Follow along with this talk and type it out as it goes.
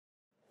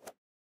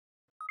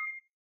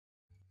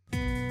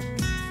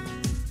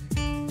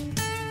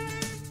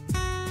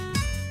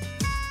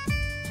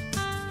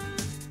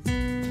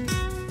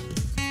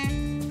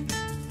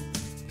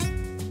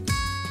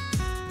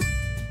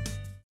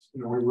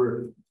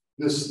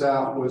this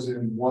staff was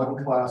in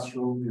one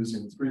classroom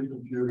using 3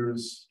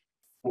 computers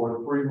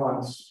for 3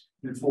 months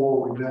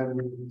before we then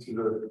moved to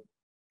the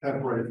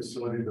temporary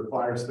facility, the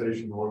fire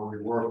station where we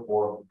worked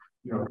for,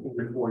 3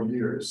 or 4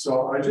 years.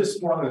 So I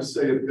just want to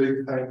say a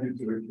big thank you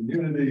to the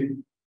community,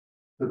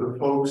 to the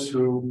folks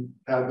who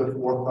had the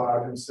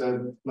forethought and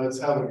said, let's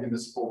have a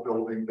municipal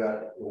building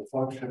that will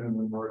function in an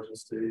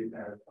emergency.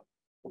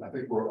 And I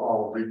think we're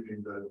all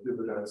reaping the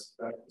dividends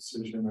of that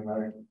decision. And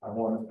I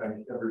want to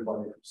thank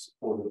everybody who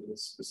supported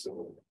this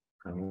facility.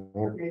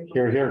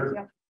 Here, here.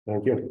 Yeah.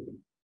 Thank you.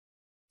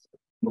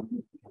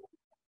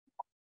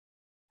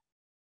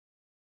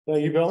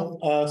 Thank you,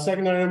 Bill.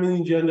 Second item on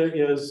the agenda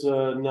is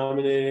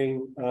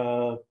nominating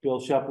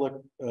Bill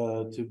Sheplick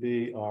to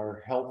be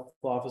our health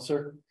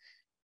officer.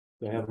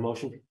 Do I have a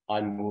motion? I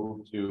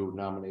move to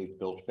nominate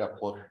Bill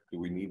Sheplick. Do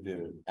we need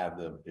to have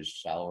his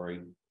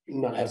salary?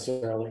 Not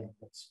necessarily.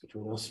 That's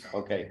between us.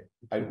 Okay.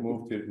 I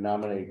move to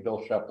nominate Bill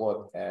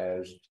Sheplick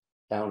as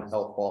town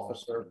health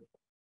officer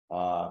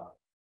for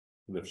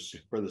the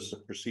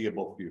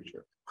foreseeable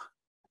future.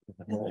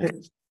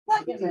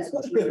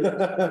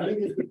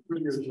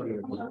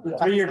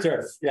 3-year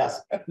term.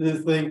 Yes.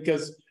 The thing,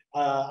 because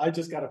I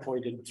just got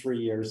appointed 3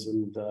 years,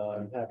 and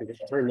I'm happy to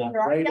turn that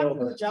right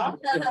over.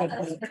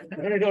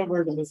 Right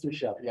over to Mr.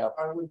 Sheplick. Yeah,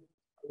 I would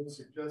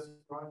suggest,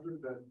 Roger,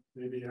 that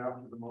maybe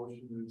after the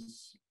motion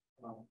is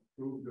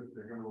approved, if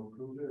they're going to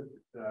approve it,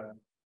 that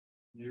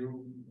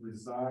you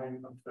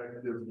resign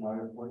effective my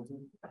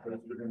appointment, because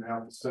you're going to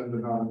have to send the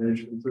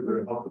nomination to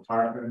the health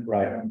department.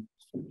 Right. And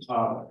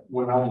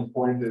when I'm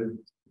appointed,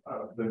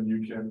 then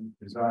you can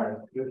resign.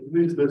 At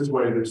least this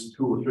way, there's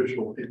 2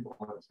 official people.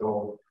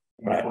 So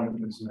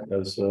appointments.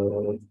 As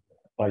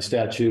by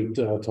statute,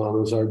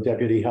 Tom is our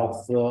deputy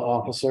health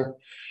officer.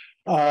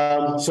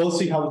 So let's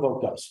see how the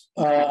vote goes.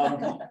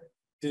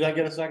 Did I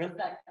get a second?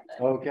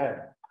 Okay.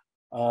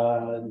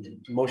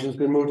 Motion's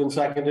been moved and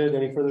seconded.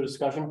 Any further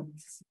discussion?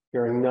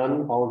 Hearing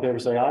none. All in favor,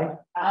 say aye.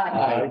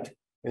 Aye.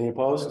 Any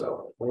opposed?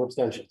 No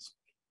abstentions.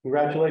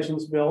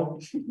 Congratulations,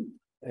 Bill.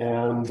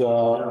 And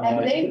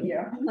thank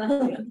you.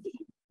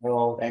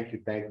 Well, Thank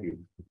you.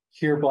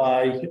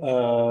 hereby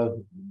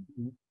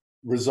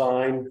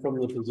resign from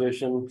the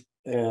position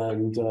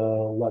and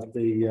let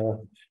the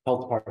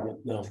health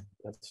department know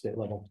at the state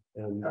level,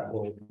 and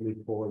we'll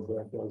move forward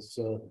with those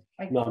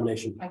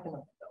nomination. I can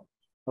let it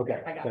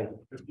Okay. I got it.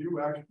 If you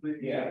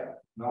actually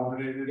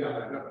nominated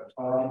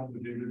Tom to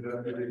be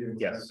the deputy,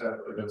 Yes,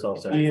 that's all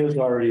set. He is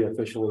already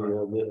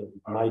officially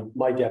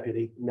my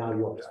deputy, now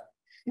yours.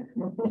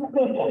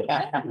 Really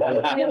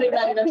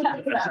ready to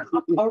text that.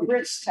 A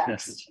rich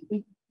text.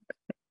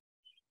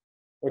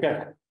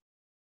 Okay.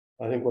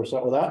 I think we're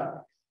set with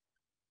that.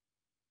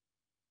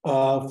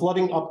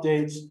 Flooding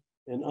updates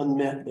and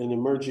unmet and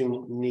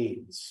emerging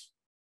needs.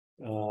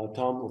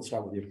 Tom, let's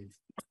start with you.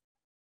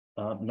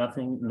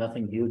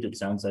 Nothing huge. It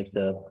sounds like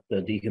the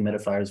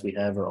dehumidifiers we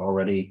have are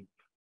already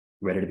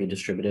ready to be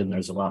distributed, and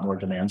there's a lot more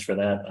demands for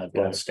that. I've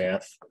got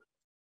staff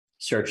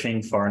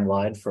searching far and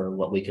wide for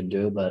what we can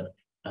do, but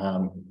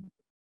I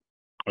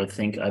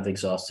think I've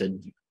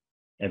exhausted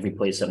every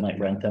place that might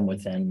rent them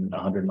within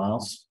 100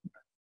 miles.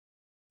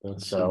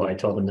 So I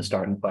told them to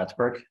start in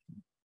Plattsburgh.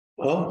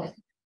 Oh,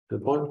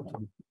 good point.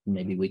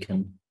 Maybe we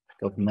can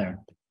go from there.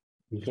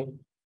 Okay.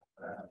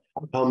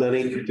 How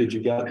many did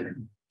you get?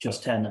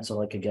 Just 10, that's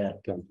all I could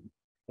get.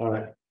 All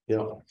right.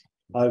 Yeah,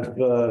 I've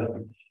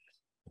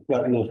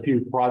gotten a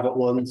few private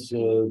ones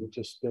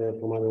just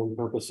for my own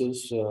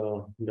purposes.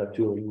 Got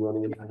 2 of them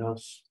running in my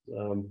house,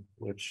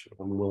 which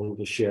I'm willing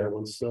to share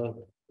once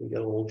we get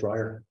a little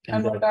drier.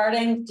 And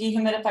regarding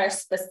dehumidifiers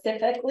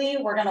specifically,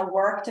 we're going to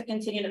work to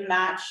continue to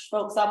match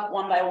folks up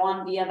one by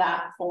one via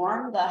that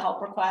form, the help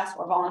request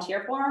or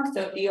volunteer form.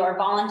 So if you are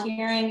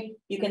volunteering,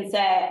 you can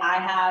say, I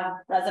have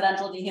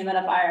residential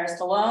dehumidifiers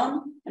to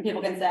loan, and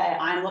people can say,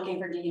 I'm looking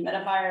for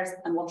dehumidifiers,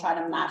 and we'll try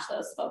to match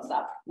those folks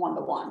up one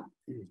to one.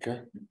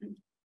 Okay.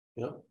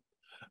 Yeah.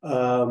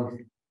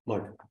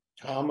 Mike.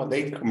 Tom, are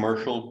they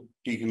commercial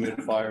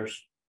dehumidifiers?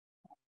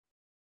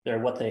 They're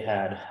what they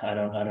had. I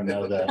don't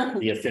know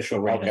the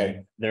official rating.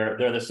 Okay.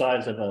 They're the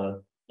size of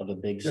a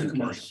big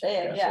suitcase.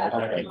 Yeah.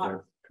 Okay,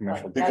 they're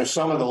commercial. Because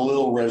some of the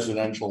little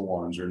residential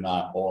ones are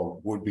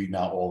would be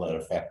not all that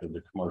effective.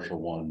 The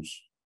commercial ones,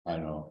 I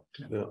know,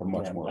 are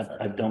much more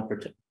effective. I don't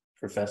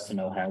profess to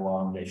know how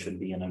long they should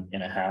be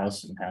in a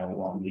house and how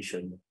long we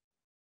should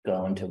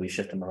go until we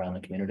shift them around the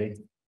community.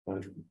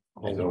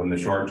 So in the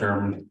short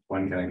term,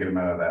 when can I get them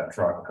out of that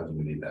truck? Because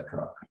we need that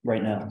truck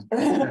right now.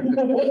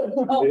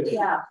 Oh,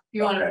 yeah.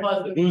 You want to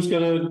plug? Who's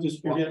gonna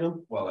distribute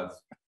them? Well, that's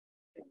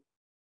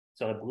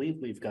So I believe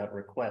we've got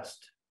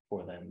requests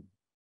for them.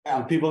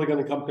 And people are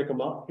gonna come pick them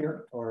up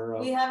here, or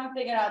We haven't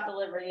figured out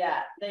delivery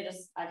yet.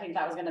 I think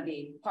that was going to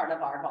be part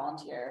of our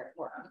volunteer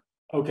work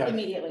okay.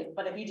 immediately.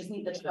 But if you just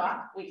need the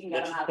truck, we can get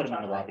Let's them out put of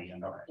them the in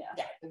the truck. lobby.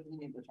 Yeah. You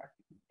need the truck.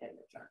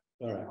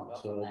 All right,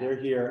 so they're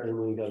here and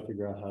we gotta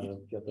figure out how to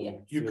get them. Yeah.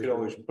 You could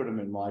always put them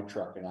in my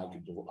truck and I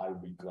could do, I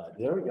would be glad.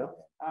 There we go.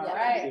 All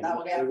right,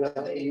 now we got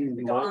Mike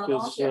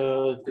is,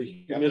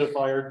 the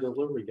humidifier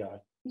delivery guy,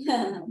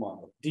 Come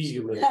on.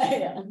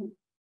 dehumidifier.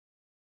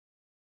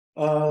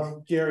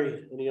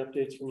 Gary, any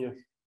updates from you?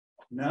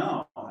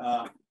 No,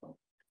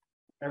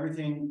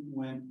 everything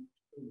went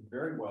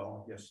very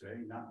well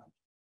yesterday, not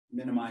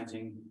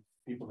minimizing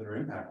people that are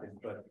impacted,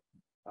 but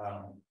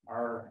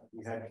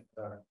we had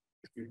a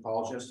few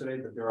calls yesterday,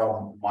 but they're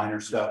all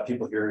minor stuff.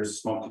 People hear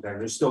smoke detectors.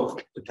 There's still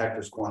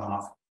detectors going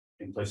off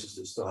in places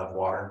that still have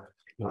water.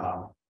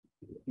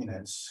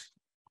 It's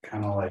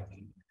kind of like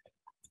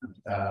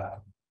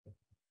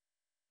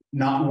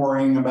not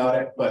worrying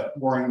about it, but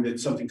worrying that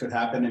something could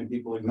happen and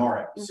people ignore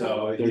it.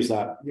 So There's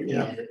that.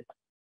 Yeah.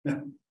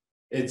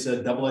 It's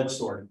a double-edged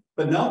sword,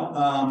 but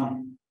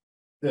no,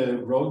 the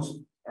roads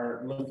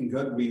are looking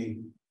good.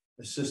 We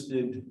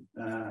assisted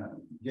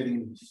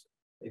getting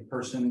a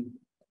person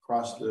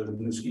across the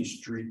Municipal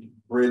Street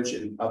Bridge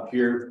and up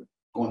here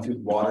going through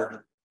the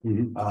water.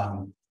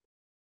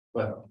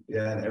 But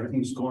yeah,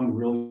 everything's going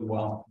really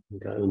well.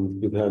 Okay,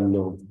 and you've had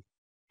no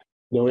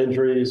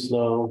injuries,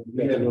 no.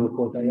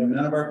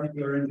 None of our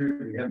people are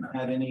injured. We haven't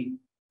had any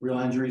real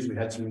injuries. We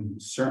had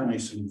certainly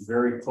some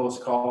very close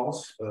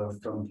calls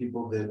from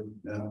people that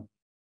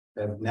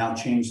have now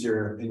changed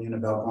their opinion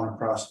about going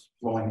across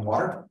flowing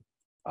water.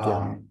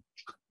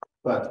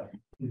 But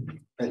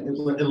at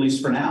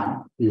least for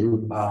now.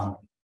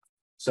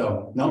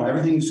 So no,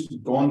 everything's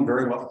going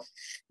very well.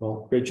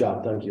 Well, great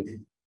job. Thank you.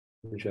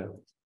 Good job.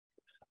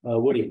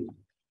 Woody.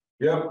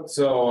 Yep,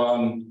 so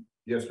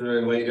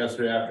late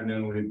yesterday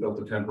afternoon, we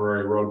built a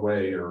temporary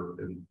roadway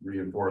and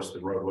reinforced the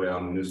roadway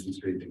on Municipal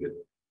Street to get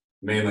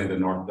mainly the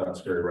North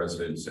Duxbury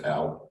residents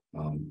out.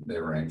 They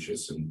were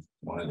anxious and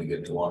wanted to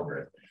get to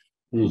Waterbury.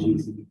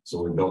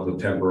 So we built a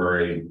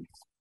temporary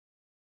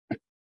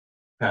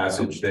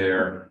passage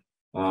there.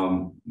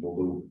 We'll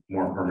do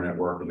more permanent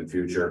work in the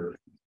future.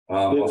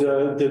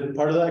 Did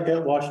part of that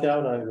get washed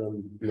out?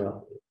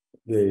 No,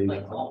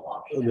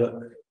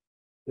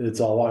 it's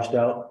all washed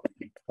out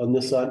on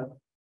this side.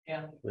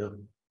 Yeah.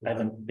 I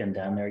haven't been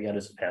down there yet.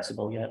 Is it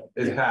passable yet?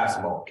 It's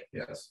passable,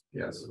 yes.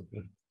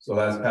 So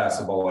that's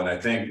passable, and I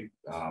think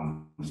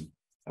I'm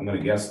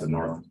gonna guess the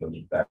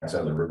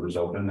backside of the river's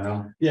open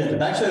now. Yeah, the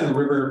backside of the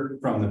river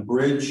from the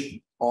bridge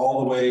all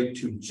the way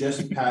to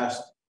just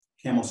past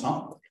Camel's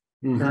Hump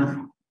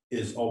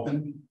is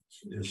open.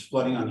 There's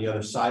flooding on the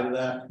other side of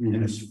that,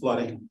 and it's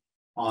flooding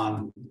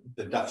on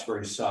the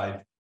Duxbury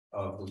side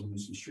of the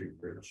Municipal Street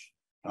Bridge,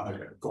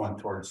 going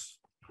towards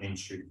Main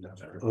Street.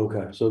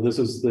 Okay, so this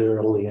is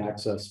their only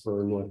access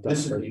for North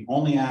This is Duxbury. the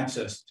only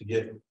access to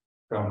get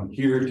from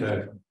here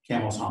to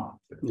Camel's Hump.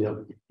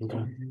 Yep.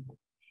 Okay.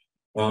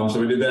 So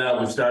we did that.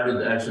 We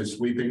started actually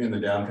sweeping in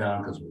the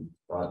downtown because we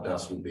thought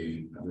dust would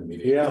be an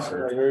immediate Yeah,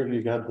 concern. I heard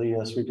you got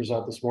the sweepers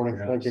out this morning.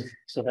 Thank you.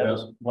 So that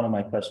was one of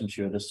my questions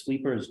here. The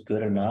sweeper is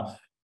good enough?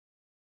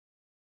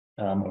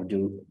 Or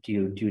do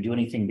you do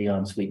anything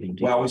beyond sweeping?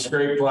 Well, we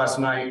scraped last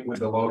night with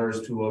the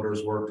loaders. 2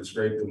 loaders worked to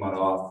scrape the mud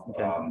off.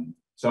 Okay.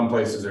 Some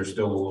places are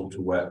still a little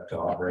too wet to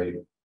operate.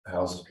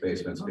 House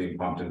basements being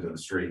pumped into the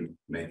street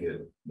make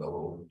it a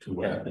little too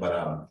wet,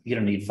 but you're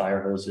gonna need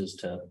fire hoses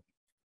to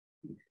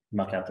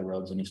muck out the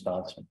roads, any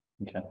spots.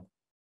 Okay.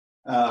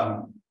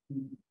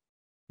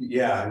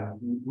 Yeah,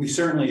 we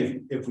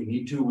certainly, if we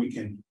need to, we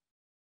can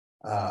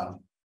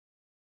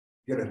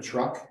get a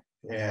truck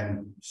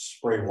and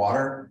spray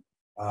water.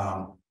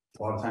 A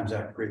lot of times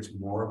that creates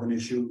more of an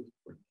issue.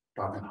 We're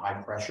talking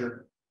high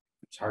pressure.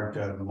 It's hard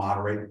to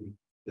moderate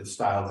the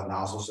style of the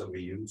nozzles that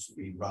we use.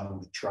 We run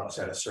the trucks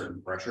at a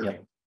certain pressure.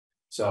 Yep.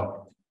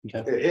 So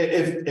Okay.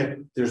 if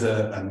there's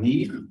a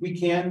need, we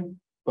can,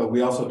 but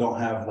we also don't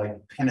have like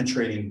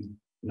penetrating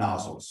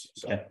nozzles.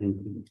 So. Okay.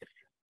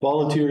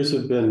 Volunteers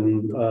have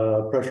been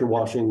pressure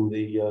washing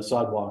the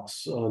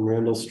sidewalks on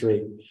Randall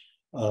Street,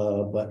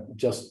 but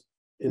just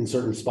in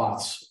certain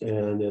spots,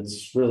 and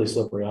it's really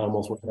slippery. I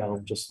almost went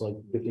down just like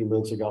 15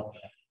 minutes ago.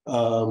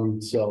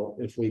 So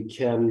if we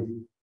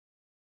can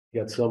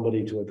get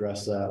somebody to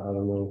address that, I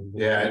don't know.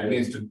 yeah, it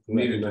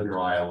needed to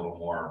dry a little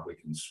more. We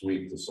can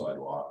sweep the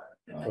sidewalk.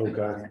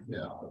 Okay.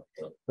 Yeah.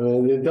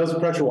 It does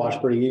pressure wash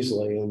pretty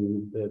easily,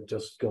 and it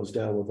just goes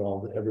down with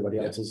everybody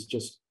else is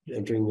just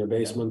entering their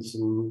basements,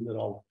 and it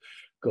all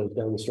goes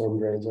down the storm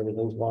drains.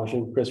 Everything's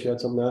washing. Chris, you had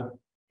something there?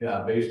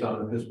 Yeah, based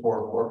on this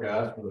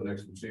forecast for the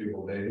next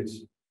foreseeable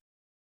days.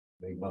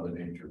 I think Mother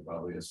Nature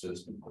probably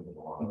assist in putting a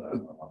lot of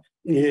that.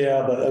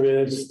 Yeah, but I mean,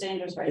 it's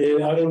dangerous, right?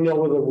 I don't know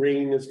whether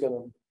rain is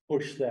gonna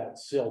push that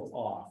silt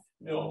off.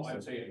 No,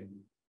 I'm saying,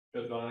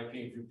 because when I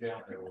came through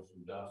town, there was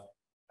some dust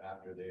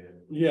after they had.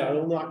 Yeah,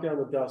 it'll knock down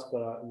the dust,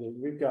 but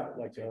we've got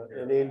like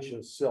an inch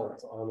of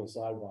silt on the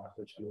sidewalk,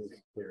 which means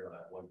Clear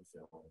that one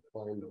film.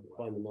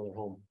 find another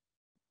home.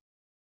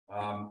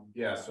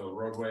 Yeah, so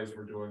roadways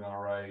were doing all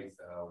right.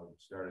 We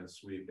started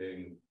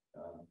sweeping,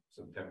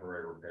 some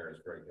temporary repairs,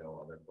 Great Hill,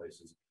 other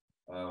places.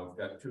 We've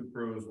got 2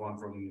 crews, one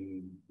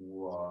from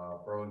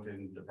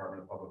Burlington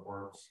Department of Public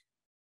Works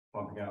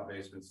pumping out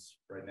basements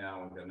right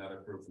now. We've got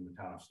another crew from the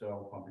town of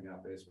Stowe pumping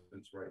out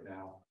basements right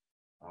now.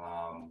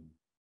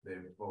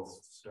 They've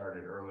both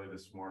started early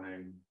this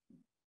morning.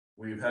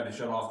 We've had to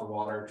shut off the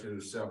water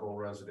to several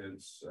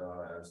residents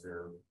as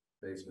their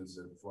basements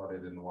have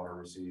flooded and the water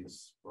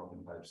recedes,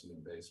 broken pipes in the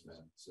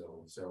basement.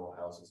 So several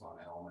houses on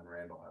Elm and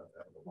Randall have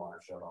had the water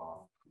shut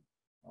off.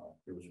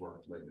 It was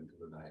worked late into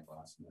the night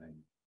last night.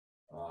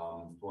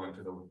 Going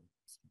to the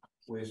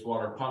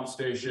wastewater pump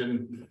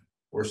station,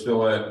 we're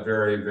still at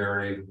very,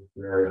 very,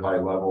 very high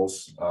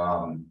levels.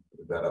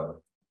 We've got a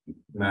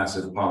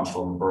massive pump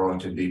from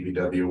Burlington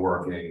DPW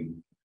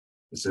working,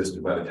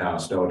 assisted by the town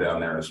of Stowe down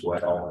there as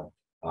well.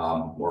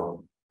 We're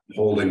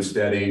holding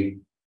steady.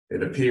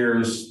 It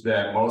appears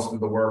that most of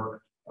the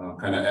work,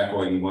 kind of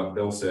echoing what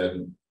Bill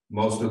said,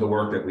 most of the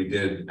work that we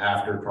did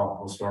after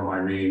Tropical Storm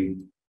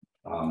Irene,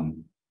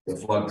 the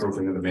flood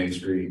proofing of the main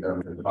street,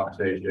 the pump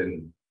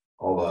station,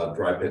 all the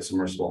dry pit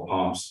submersible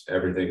pumps,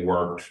 everything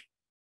worked.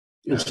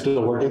 It's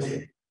still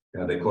working.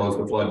 Yeah, they closed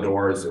the flood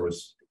doors. There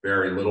was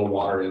very little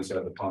water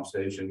inside the pump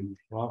station.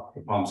 Wow.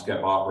 The pumps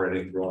kept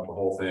operating throughout the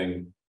whole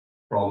thing.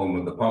 Problem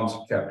with the pumps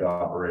kept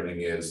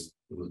operating is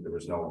there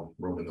was no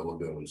room in the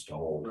lagoons to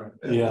hold.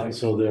 Yeah,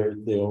 so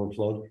they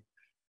overflowed.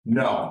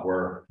 No,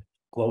 we're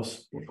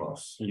Close.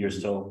 close. You're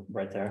still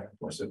right there.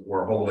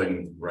 We're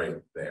holding right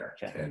there.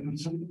 Okay. And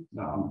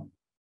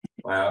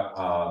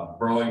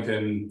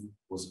Burlington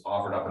was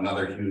offered up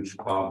another huge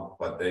pump,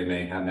 but they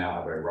may now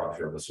have a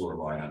rupture of the sewer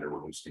line under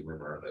Waterbury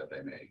River that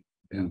they may.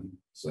 And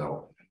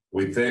so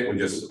we think we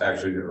just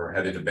actually are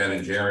headed to Ben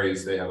and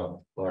Jerry's. They have a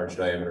large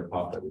diameter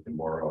pump that we can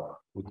borrow.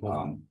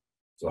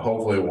 So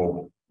hopefully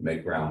we'll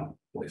make ground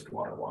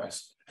wastewater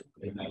wise.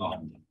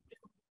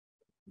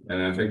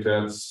 And I think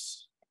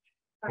that's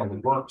how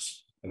it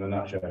works in a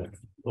nutshell.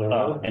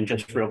 And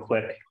just real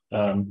quick,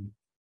 I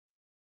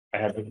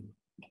had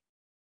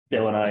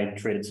Bill and I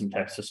traded some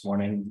texts this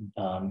morning.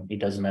 He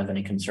doesn't have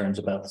any concerns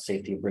about the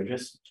safety of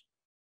bridges.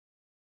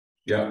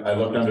 Yeah, I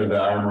looked under the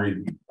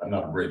Armory. I'm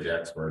not a bridge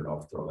expert.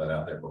 I'll throw that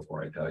out there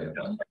before I tell you.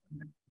 But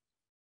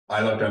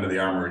I looked under the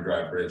Armory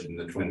Drive Bridge and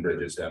the twin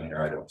bridges down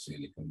here. I don't see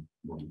anything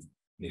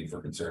need for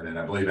concern. And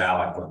I believe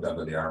Alec looked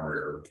under the Armory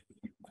or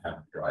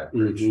Drive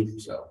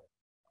Bridge. So.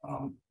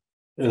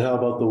 And how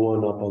about the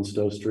one up on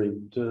Stowe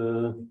Street,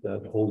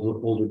 that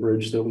older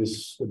bridge that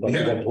was about to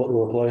get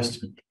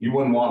replaced? You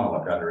wouldn't want to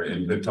look under it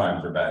in good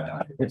times or bad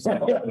times.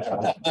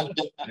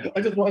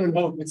 I just want to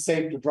know if it's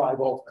safe to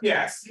drive over.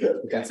 Yes,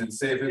 it's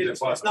safe.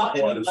 It's not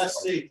any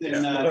less safe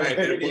than.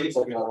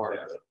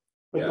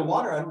 But the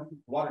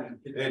water,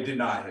 it did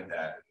not hit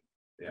that.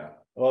 Yeah.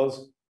 Well, I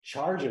was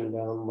charging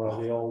down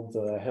the old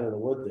head of the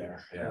wood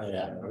there.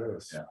 Yeah. It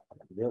was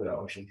really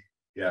ocean.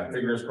 Yeah,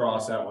 fingers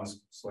crossed, that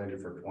one's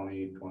slated for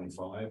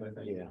 2025, I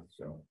think. Yeah.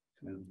 So.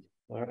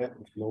 All right,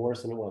 no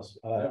worse than it was.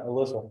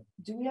 Alyssa.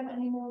 Do we have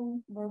any more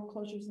road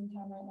closures in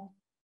town right now?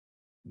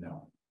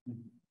 No.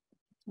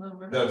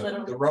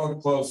 The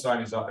road closed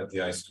sign is up at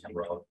the ice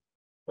road,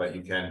 but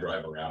you can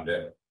drive around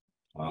it.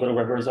 Little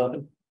River is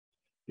open.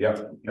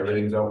 Yep,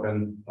 everything's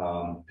open,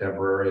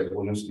 temporary at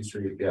Municipal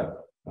Street, yeah.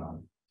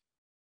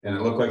 And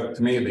it looked like,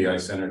 to me, the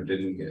ice center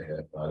didn't get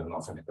hit. I don't know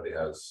if anybody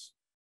has.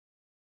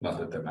 Not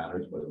that that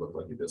matters, but it looked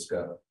like it just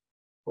got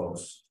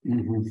close.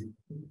 Yeah,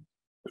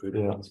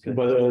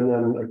 but and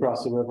then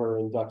across the river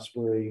in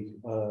Duxbury,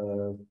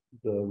 the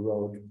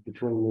road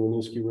between the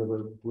Winooski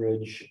River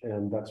Bridge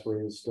and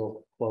Duxbury is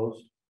still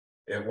closed.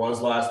 It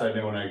was last I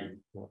knew when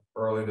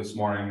early this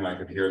morning, I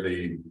could hear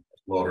the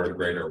loader and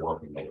grader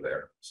working over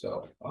there.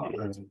 So,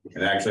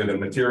 and actually the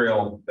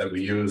material that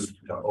we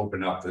used to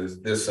open up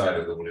this side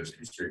of the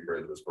Winooski Street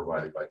Bridge was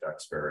provided by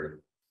Duxbury.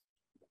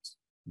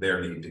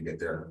 Their need to get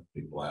their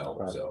people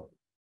out, so.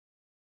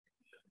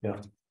 Yeah.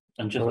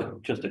 And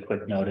just a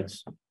quick note,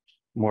 it's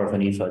more of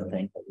an EFUD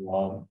thing, but we're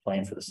all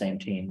playing for the same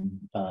team.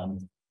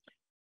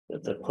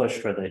 The push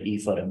for the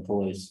EFUD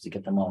employees to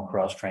get them all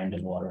cross-trained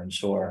in water and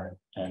sewer.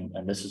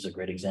 And this is a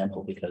great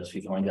example because if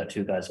you've only got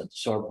 2 guys at the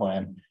sewer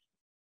plant,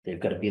 they've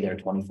got to be there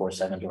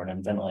 24/7 during an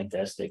event like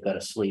this. They've got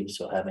to sleep.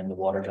 So having the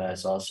water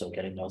guys also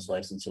getting those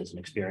licenses and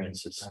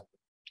experiences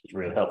is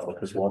really helpful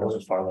because water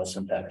is far less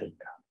impacted.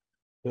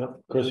 Yeah,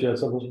 Chris, you had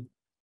something?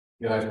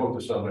 Yeah, I spoke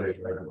to somebody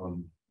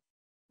from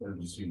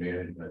emergency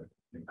management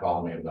and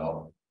called me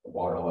about the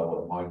water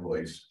level at my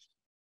place.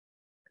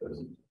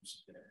 Because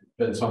it's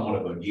been somewhat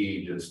of a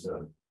gauge as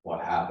to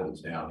what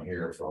happens down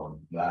here from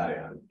that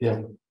end.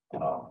 Yeah.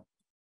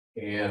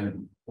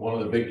 And one of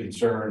the big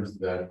concerns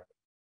that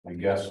I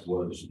guess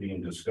was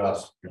being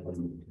discussed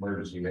in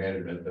emergency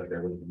management, that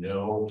there was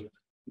no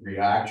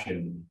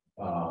reaction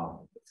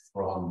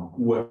from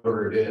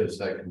whoever it is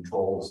that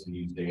controls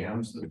these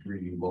dams, the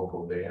 3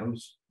 local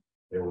dams.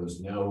 There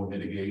was no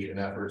mitigation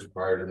efforts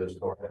prior to this.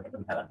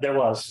 There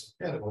was.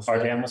 Our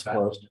dam was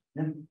closed.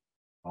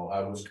 Well,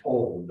 I was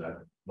told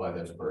that by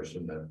this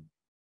person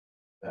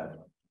that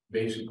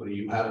basically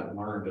you haven't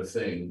learned a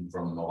thing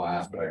from the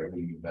last I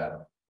read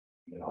that,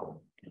 you know.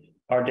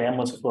 Our dam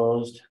was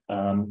closed.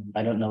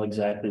 I don't know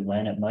exactly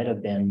when. It might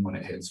have been When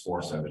it hits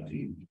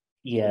 417.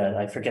 Yeah,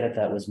 I forget if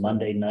that was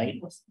Monday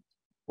night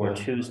or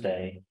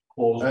Tuesday.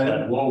 Closed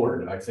and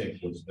lowered, I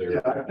think was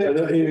there.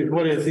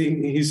 What I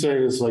think he's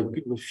saying is like,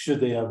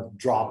 should they have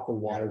dropped the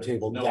water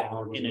table No,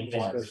 down in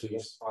advance.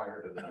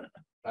 Prior to that,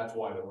 that's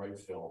why the right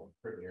fill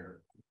pretty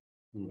near.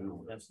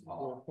 That's-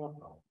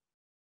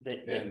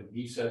 And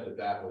he said that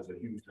that was a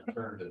huge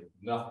concern, that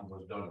nothing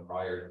was done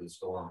prior to the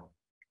storm.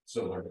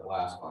 Similar to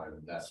last time,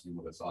 and that's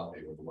what I thought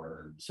they would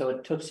learn. So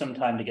it took some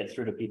time to get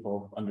through to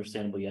people,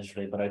 understandably,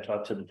 yesterday, but I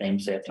talked to the dam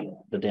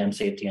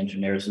safety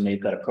engineers, and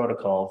they've got a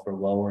protocol for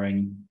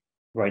lowering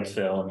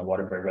Wrightsville and the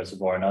Waterbury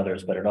Reservoir and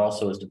others, but it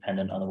also is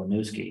dependent on the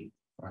Winooski.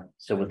 Right.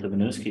 So with the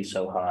Winooski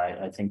so high,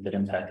 I think that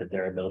impacted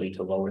their ability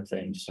to lower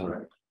things.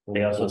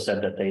 They also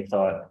said that they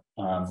thought,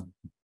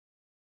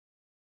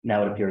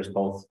 now it appears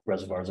both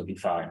reservoirs will be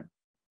fine.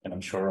 And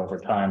I'm sure over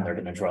time, they're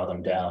gonna draw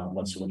them down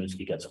once the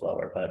Winooski gets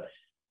lower, but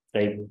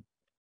they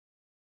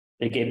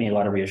gave me a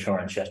lot of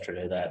reassurance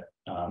yesterday that,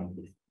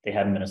 they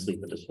haven't been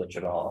asleep at the switch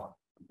at all.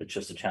 It's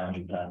just a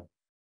challenging time.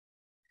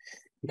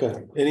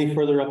 Okay, any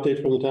further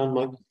update from the town,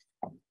 Mike?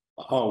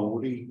 Oh,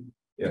 Woody,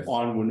 Yes.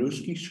 on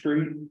Winooski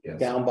Street, Yes.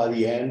 down by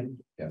the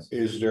end, Yes,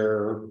 is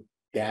there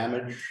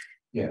damage?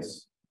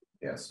 yes,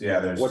 yeah,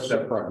 there's. What's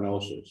the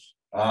prognosis?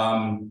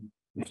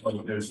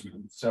 There's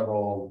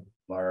several,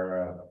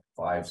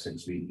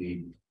 5-6 feet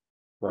deep.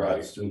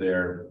 Right. Through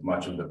there,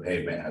 much of the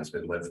pavement has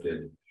been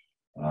lifted.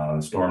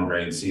 The storm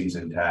drain seems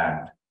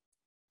intact.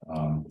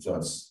 So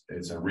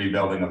it's a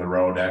rebuilding of the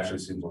road, actually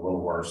seems a little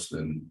worse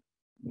than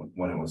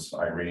when it was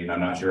Irene. I'm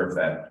not sure if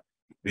that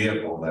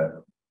vehicle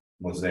that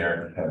was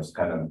there has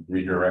kind of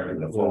redirected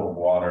the flow of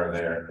water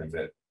there, because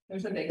it.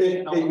 There's a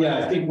big.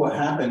 Yeah, I think what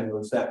happened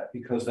was that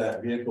because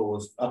that vehicle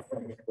was up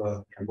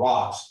the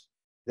rocks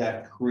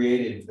that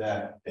created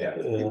that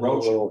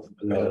erosion.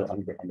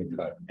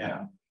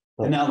 Yeah,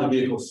 and now the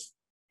vehicle's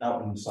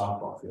out in the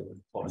softball field.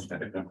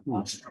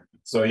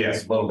 So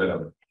yes, a little bit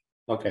of.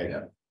 Okay.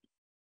 Yeah.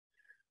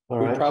 All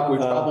We right.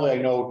 probably,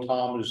 I know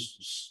Tom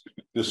has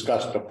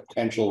discussed a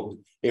potential,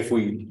 if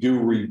we do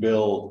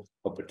rebuild,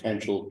 a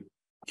potential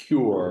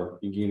cure,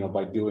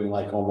 by doing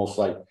like, almost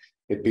like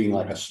it being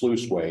like a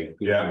sluice way.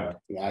 Yeah.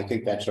 I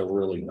think that's a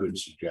really good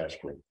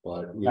suggestion,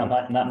 but.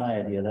 Not my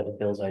idea, that was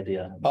Bill's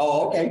idea.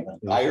 Oh, okay,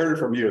 I heard it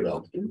from you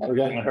though.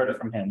 Okay, I heard it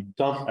from him.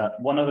 Tom,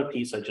 One other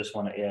piece I just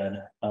want to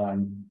add,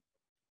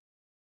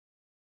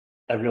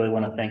 I really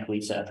want to thank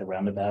Lisa at the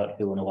roundabout,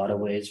 who in a lot of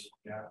ways.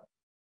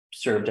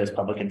 Served as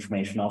public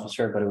information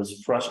officer, but it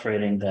was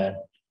frustrating to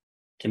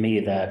me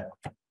that.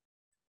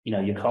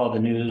 You call the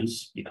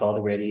news, you call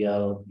the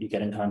radio, you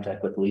get in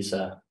contact with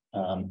Lisa.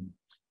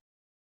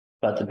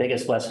 But the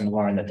biggest lesson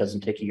learned that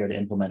doesn't take a year to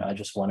implement, I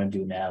just want to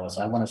do now, is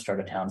I want to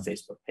start a town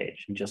Facebook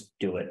page and just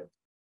do it.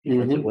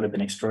 Because it would have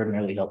been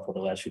extraordinarily helpful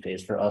the last few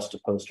days for us to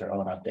post our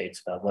own updates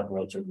about what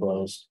roads are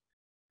closed.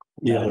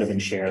 That would have been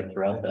shared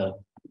throughout the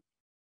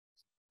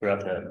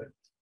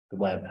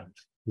web.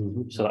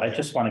 So I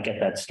just want to get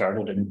that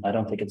started, and I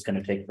don't think it's going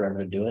to take forever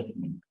to do it.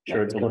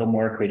 Sure, it's a little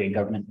more creating a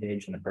government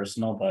page and a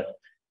personal, but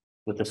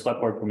with the select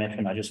board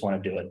permission, I just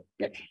want to do it.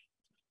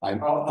 I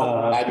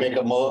make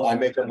a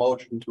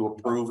motion to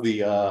approve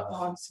the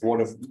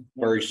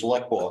Waterbury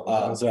Select Board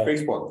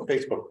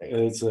Facebook page.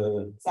 it's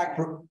a,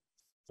 Second.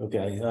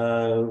 okay,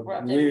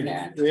 updating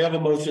Karen. we have a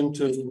motion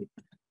to.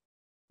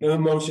 We have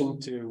a motion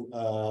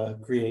to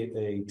create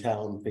a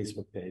town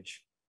Facebook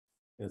page.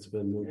 It's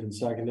been moved and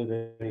seconded.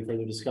 Any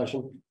further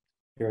discussion?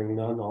 Hearing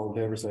none, all in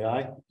favor, say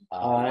aye.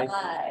 Aye.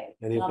 Hi.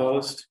 Any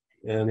opposed?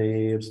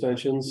 Any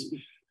abstentions?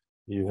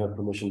 You have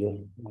permission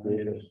to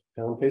create a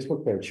town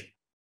Facebook page.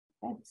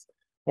 Thanks.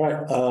 All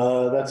right,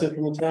 that's it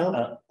from the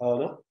town.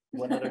 No?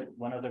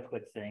 One other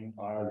quick thing,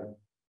 our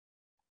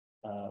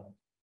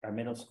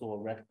middle school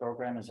rec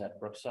program is at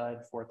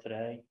Brookside for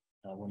today.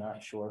 We're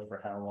not sure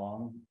for how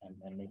long,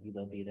 and maybe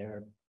they'll be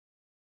there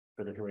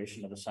for the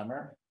duration of the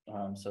summer.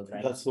 So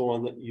That's the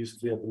one that used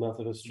to be at the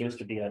Methodist used Church,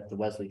 to be at the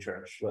Wesley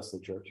Church. Wesley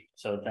Church.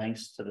 So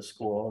thanks to the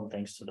school and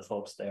thanks to the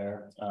folks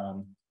there.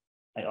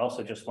 I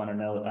also just want to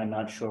know, I'm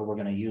not sure we're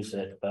going to use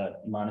it,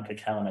 but Monica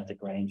Cowan at the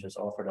Grange has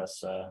offered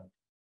us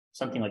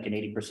something like an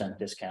 80%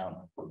 discount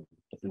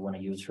if we want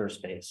to use her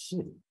space.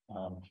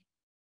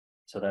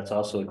 So that's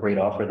also a great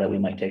offer that we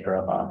might take her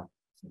up on.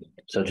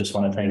 So just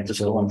want to thank the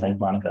school and thank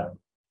Monica.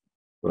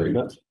 Very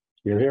good.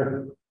 You're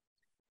here.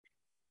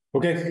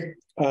 Okay.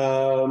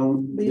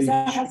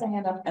 Lisa has a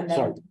hand up, and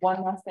Sorry. then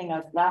one last thing,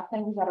 last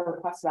thing, we got a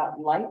request about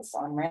lights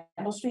on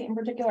Randall Street in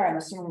particular. I'm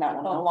assuming that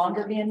will no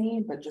longer be a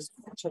need, but just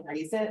to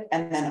raise it.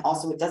 And then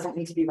also, it doesn't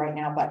need to be right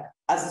now, but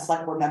as a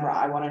select board member,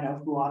 I want to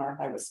know who on earth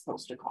I was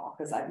supposed to call,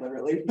 because I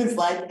literally was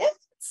like,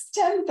 it's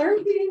 10:30.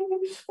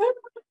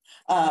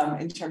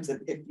 In terms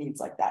of if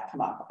needs like that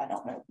come up, I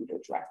don't know who to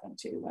direct them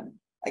to. And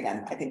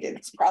again, I think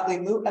it's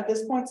probably moot at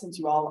this point since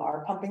you all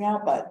are pumping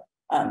out, but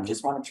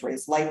just wanted to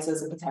raise lights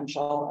as a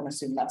potential and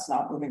assume that's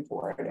not moving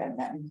forward. And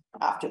then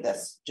after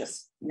this,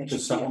 just make sure.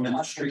 To supplement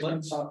the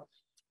streetlights?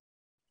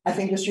 I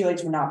think the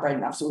streetlights were not bright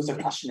enough, so it was a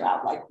question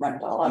about like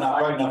rental. Not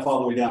right enough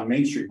all the way down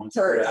Main Street.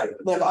 Sure, I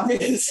live on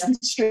Main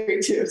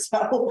Street too,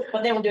 so.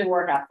 But they were doing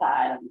work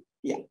outside.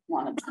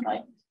 wanted to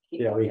like.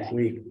 keep Yeah, working.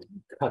 we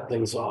cut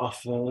things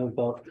off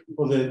about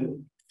Well,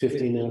 the,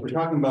 15 we're minutes.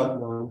 talking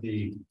about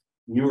the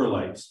newer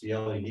lights, the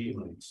LED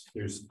lights.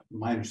 There's,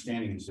 my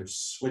understanding is there's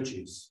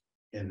switches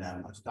in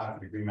them. I was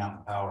talking to Green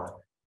Mountain Power.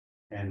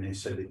 And they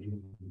said that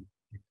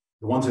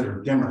the ones that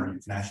are dimmer, you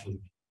can actually.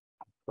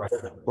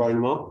 Brian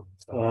Mo.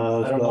 I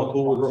don't know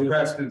who would do that?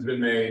 Preston's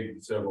been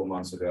made several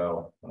months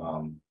ago,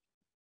 on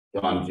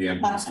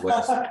GMP's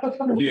list.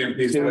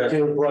 GMP's list.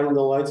 Can Brian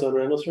the lights on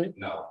Randall Street?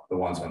 No, the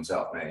ones on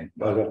South Main,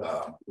 but,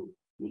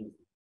 Okay.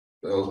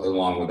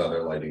 along with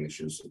other lighting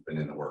issues have been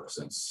in the works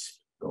since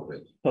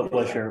COVID. But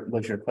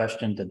was your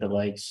question, did the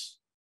lights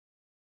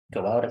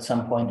go out at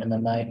some point in the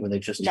night? Were they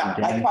just? No, turned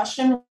my in?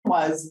 question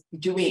was,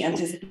 do we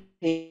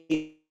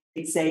anticipate,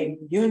 say,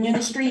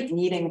 Union Street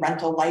needing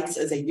rental lights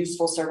as a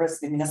useful service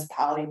the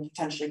municipality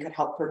potentially could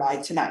help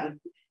provide tonight?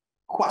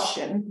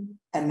 Question,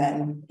 and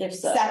then If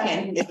so.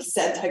 second, if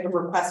said type of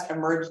request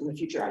emerged in the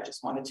future, I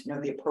just wanted to know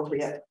the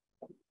appropriate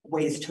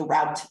ways to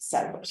route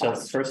said So the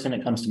request. first thing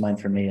that comes to mind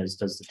for me is,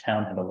 does the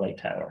town have a light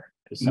tower?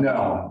 'Cause some-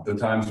 No, the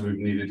times we've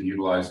needed to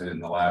utilize it in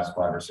the last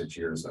 5 or 6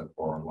 years, I've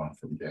borrowed one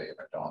from Jay at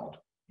McDonald.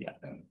 Yeah.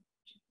 And,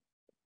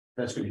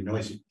 That's gonna be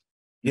noisy.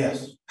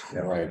 yes, Yeah,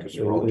 right, because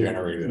they're all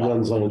generated.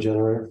 Runs on a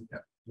generator.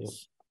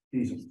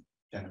 Easy.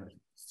 Generate.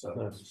 So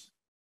Nice. it's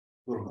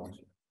a little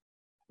noisy.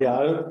 Yeah.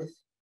 Are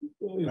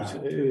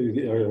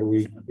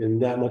we in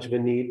that much of a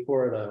need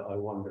for it? I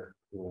wonder.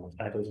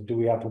 Do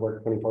we have to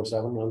work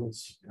 24/7 on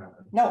this?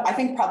 No, I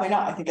think probably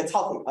not. I think it's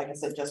healthy. Like I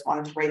said, just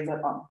wanted to raise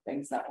it on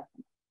things that.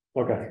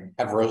 Okay,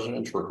 Have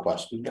residents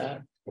requested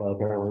that? well,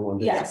 apparently one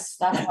day. Yes,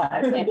 that's why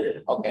I think.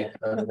 Okay.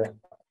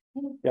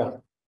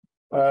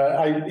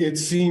 It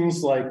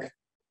seems like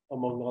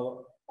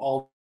among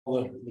all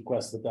the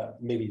requests that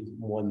maybe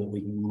one that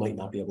we might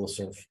not be able to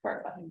serve.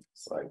 Perfect.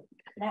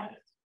 Yeah.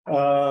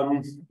 Um,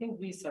 I think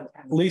Lisa.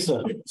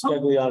 Lisa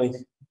Scagliotti,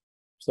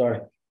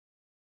 sorry.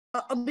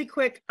 I'll be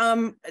quick.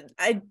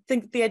 I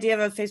think the idea of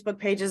a Facebook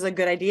page is a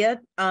good idea.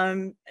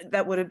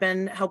 That would have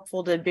been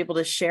helpful to be able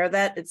to share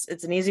that.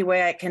 It's an easy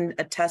way. I can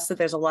attest that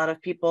there's a lot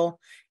of people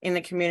in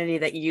the community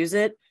that use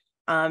it.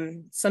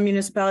 Some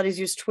municipalities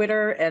use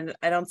Twitter, and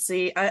I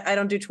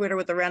don't do Twitter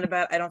with the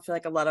roundabout. I don't feel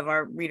like a lot of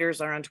our readers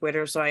are on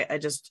Twitter, so I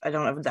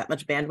don't have that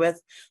much bandwidth.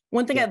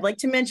 One thing I'd like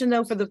to mention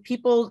though, for the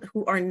people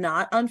who are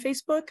not on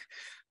Facebook,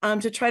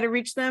 to try to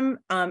reach them,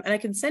 and I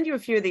can send you a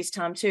few of these,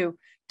 Tom, too.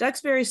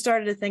 Duxbury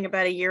started a thing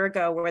about a year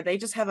ago where they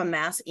just have a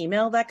mass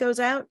email that goes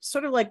out,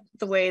 sort of like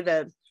the way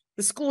the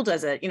school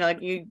does it. You know,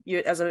 like you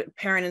as a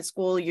parent in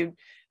school, you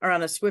are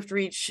on a Swift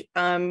Reach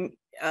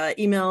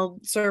email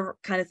server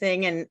kind of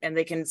thing, and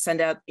they can send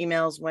out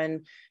emails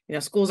when, you know,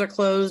 schools are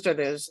closed or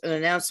there's an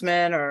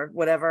announcement or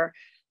whatever.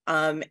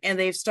 And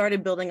they've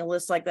started building a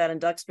list like that in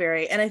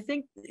Duxbury, and I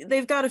think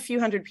they've got a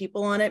few hundred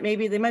people on it.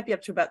 Maybe they might be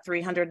up to about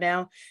 300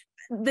 now.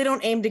 They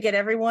don't aim to get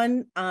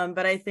everyone,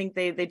 but I think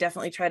they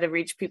definitely try to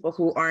reach people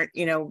who aren't,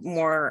 you know,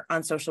 more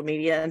on social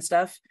media and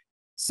stuff.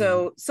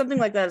 So something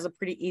like that is a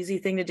pretty easy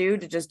thing to do,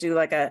 to just do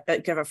like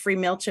you have a free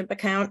MailChimp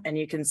account, and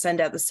you can send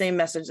out the same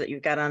message that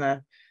you've got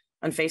on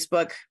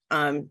Facebook.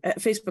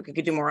 Facebook you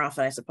could do more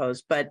often, I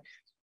suppose, but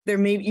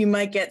you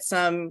might get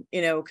some,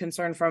 you know,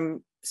 concern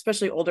from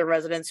especially older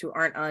residents who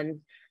aren't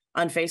on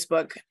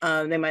Facebook.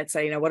 They might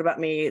say, you know, what about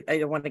me? I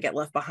don't want to get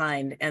left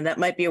behind. And that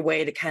might be a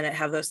way to kind of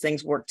have those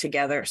things work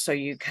together, so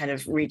you kind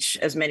of reach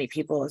as many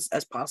people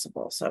as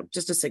possible. So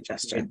just a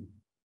suggestion.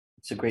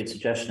 It's a great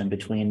suggestion.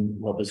 Between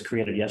what was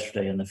created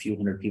yesterday and the few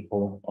hundred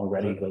people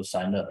already who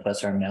signed up,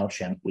 plus our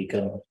MailChimp, we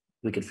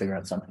could figure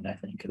out something, I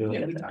think. If we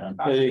get that done.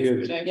 Yeah,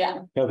 you could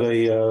Yeah. have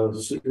a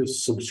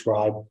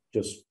subscribe,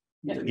 just.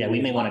 Yeah,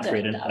 we may want to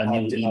create a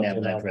new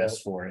email address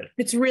for it.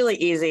 It's really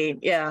easy.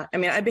 Yeah. I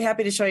mean, I'd be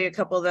happy to show you a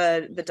couple of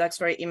the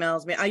Duxbury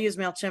emails. I mean, I use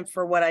MailChimp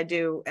for what I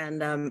do.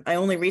 And I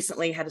only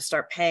recently had to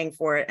start paying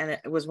for it. And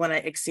it was when I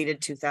exceeded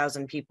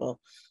 2,000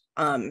 people.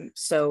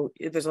 So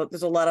there's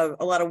a lot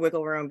of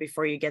wiggle room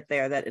before you get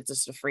there, that it's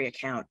just a free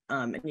account.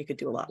 And you could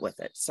do a lot with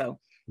it. So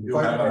we do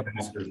have a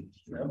master.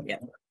 Yeah.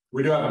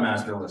 We do have a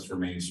master list for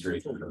Main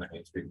Street for the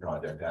Main Street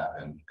project app,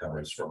 and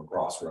covers from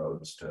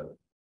Crossroads to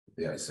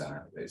the Ice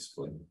Center,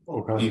 basically.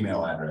 Okay.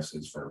 Email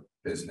addresses for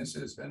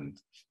businesses and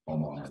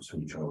homeowners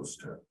who chose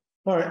to.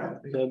 All right,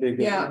 that'd be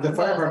good. Yeah. The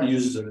fire department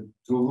uses a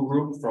Google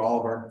group for all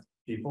of our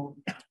people,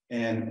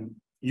 and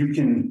you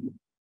can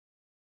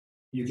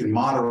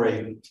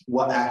moderate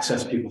what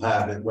access people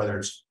have, whether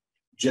it's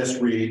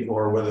just read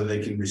or whether they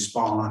can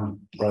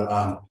respond,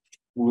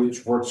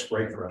 which works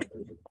great for us.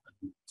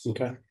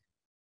 Okay.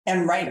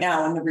 And right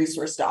now in the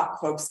resource doc,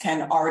 folks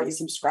can already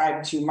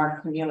subscribe to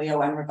Mark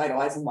Cornelio and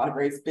Revitalizing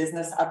Waterbury's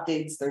business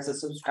updates. There's a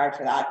subscribe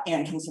for that,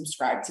 and can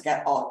subscribe to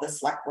get all of the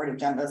select board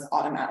agendas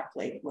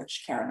automatically,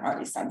 which Karen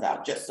already sends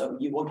out, just so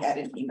you will get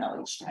an email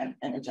each time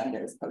an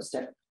agenda is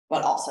posted,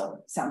 but also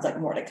sounds like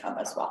more to come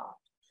as well.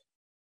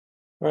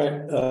 All right,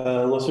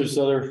 unless there's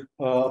other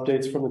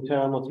updates from the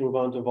town, let's move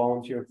on to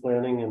volunteer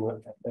planning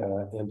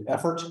and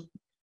effort.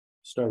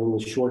 Starting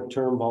with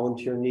short-term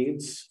volunteer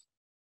needs.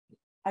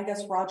 I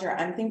guess, Roger,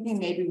 I'm thinking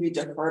maybe we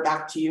defer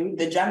back to you.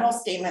 The general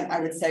statement, I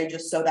would say,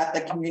 just so that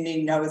the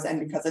community knows, and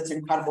because it's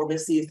incredible to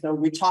see. So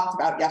we talked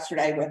about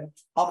yesterday with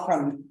help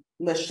from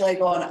Liz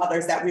Schlegel and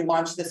others that we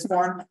launched this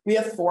form. We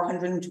have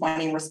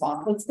 420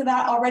 responses to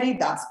that already.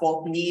 That's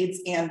both needs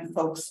and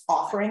folks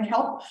offering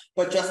help.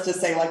 But just to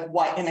say, like,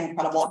 what an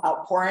incredible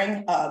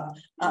outpouring of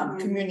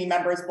community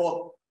members,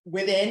 both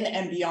within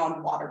and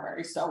beyond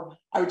Waterbury. So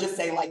I would just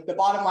say, like, the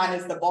bottom line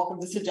is the bulk of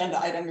this agenda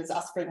item is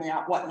us figuring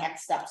out what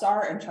next steps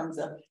are in terms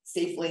of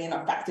safely and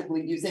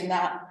effectively using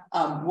that.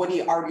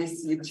 Woody already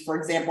received, for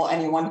example,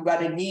 anyone who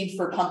had a need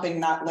for pumping,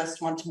 that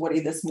list went to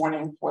Woody this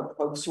morning for the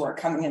folks who are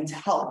coming in to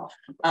help.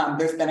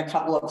 There's been a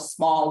couple of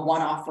small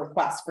one-off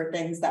requests for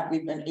things that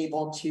we've been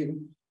able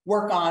to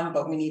work on,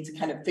 but we need to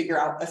kind of figure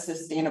out a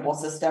sustainable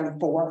system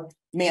for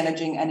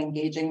managing and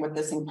engaging with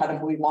this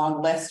incredibly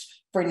long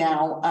list. For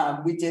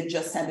now, we did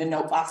just send a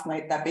note last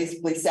night that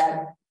basically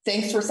said,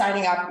 thanks for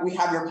signing up. We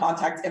have your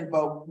contact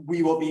info.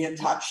 We will be in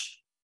touch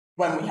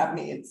when we have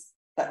needs,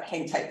 but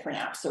hang tight for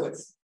now. So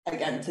it's,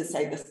 again, to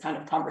say this kind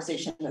of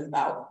conversation is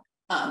about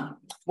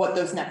what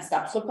those next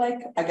steps look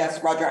like. I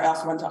guess, Roger, I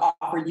also want to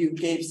offer, you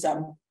gave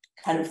some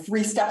kind of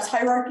 3 steps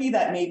hierarchy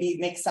that maybe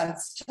makes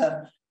sense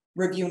to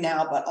review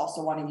now, but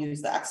also want to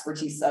use the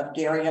expertise of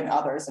Gary and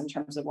others in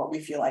terms of what we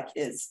feel like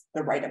is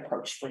the right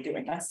approach for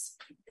doing this.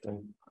 Okay.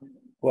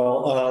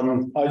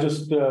 Well, I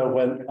just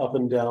went up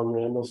and down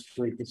Randall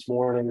Street this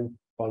morning,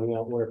 finding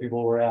out where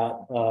people were at,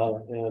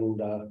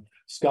 and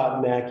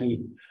Scott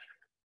Mackey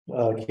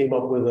came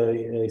up with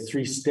a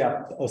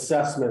 3-step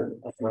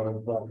assessment of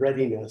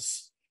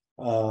readiness.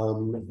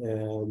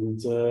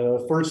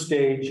 First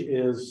stage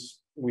is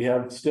we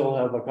still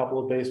have a couple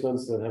of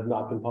basements that have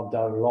not been pumped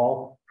out at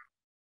all.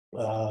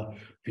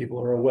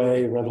 People are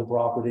away, rental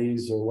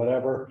properties or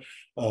whatever,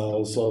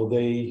 so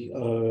there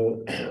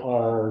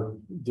are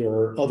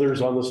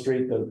others on the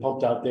street that have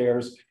pumped out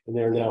theirs, and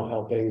they're now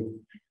helping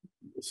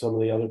some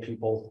of the other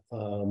people,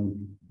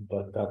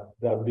 but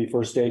that would be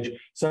first stage.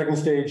 Second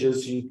stage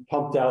is you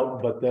pumped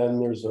out, but then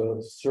there's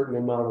a certain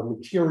amount of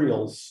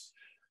materials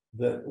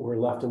that were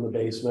left in the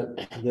basement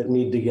that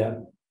need to get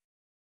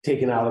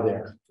taken out of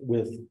there,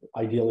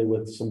 ideally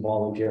with some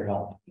volunteer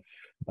help.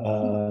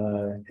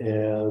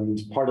 And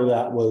part of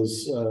that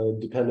was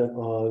dependent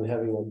on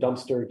having a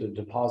dumpster to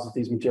deposit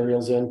these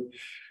materials in.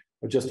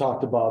 I just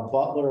talked to Bob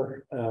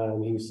Butler,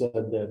 and he said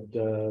that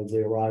the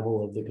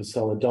arrival of the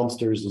Casella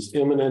dumpsters is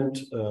imminent.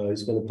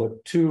 He's going to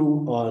put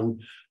 2 on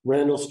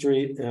Randall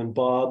Street. And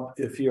Bob,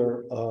 if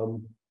you're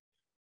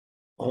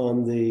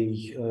on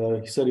he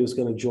said he was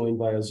going to join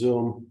via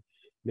Zoom.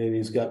 Maybe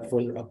he's got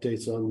further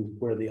updates on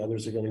where the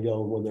others are going to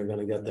go and when they're going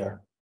to get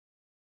there.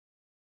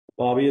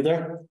 Bob, are you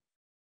there?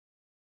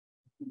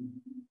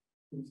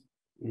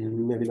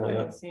 Maybe not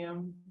yet.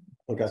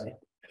 Okay.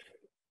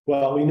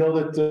 Well, we know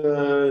that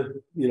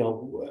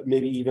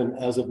maybe even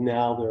as of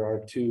now there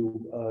are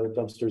 2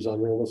 dumpsters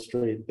on Randall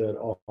Street that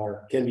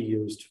can be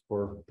used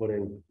for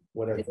putting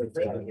whatever.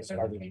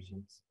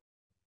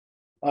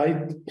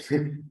 I'm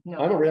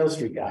a Randall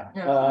Street guy.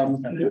 I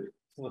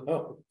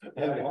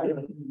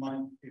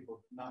remind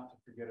people not to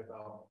forget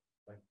about,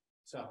 like,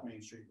 South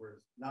Main Street,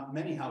 where not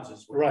many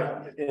houses were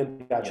right,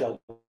 and Batchelder.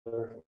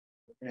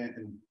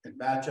 And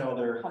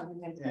Batchelder,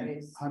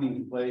 and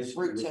Huntington Place,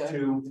 Route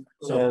 2.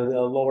 So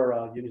the lower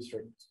Union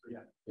Street.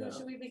 Yeah.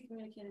 Should we be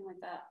communicating like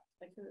that?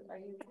 Like, who are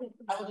you?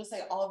 I will just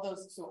say all of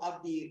those. So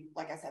of the,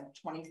 like I said,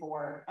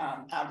 24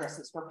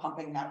 addresses for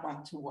pumping that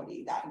went to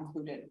Woody, that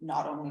included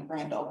not only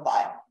Randall,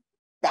 but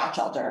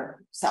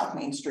Batchelder, South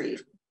Main Street,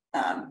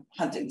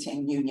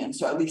 Huntington, Union.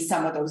 So at least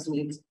some of those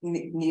needs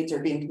are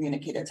being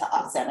communicated to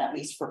us, and at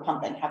least for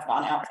pumping have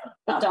gone out.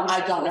 I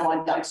don't know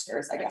on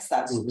dumpsters. I guess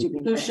that's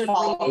Who should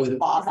we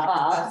Bob?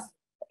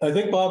 I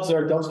think Bob's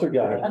our dumpster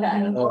guy. Okay.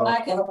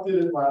 I can.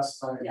 Did it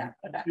last night. Yeah.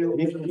 Okay.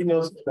 He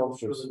knows the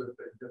dumpsters.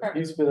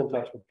 He's been in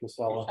touch with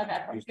Casella.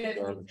 Okay.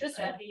 Good. Just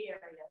the area.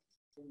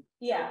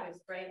 Yeah. It's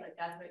great. Like,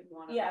 that's what you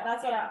want. Yeah,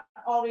 that's what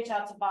I'll reach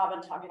out to Bob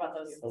and talk about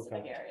those specific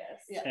Okay.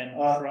 areas. Yeah. And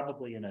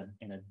probably in a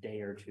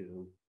day or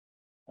two.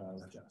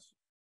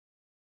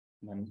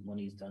 When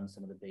he's done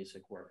some of the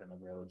basic work on the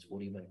roads,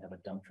 we'll even have a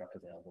dump truck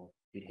available.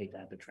 You'd hate to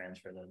have to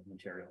transfer the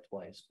material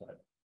twice, but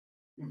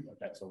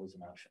that's always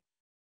an option.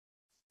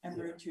 And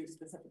Route 2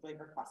 specifically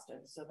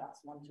requested, so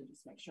that's one to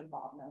just make sure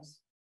Bob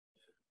knows.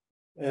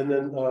 And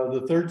then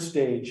the third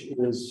stage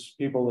is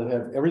people that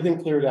have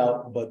everything cleared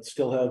out, but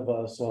still have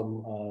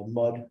some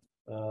mud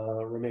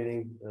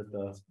remaining at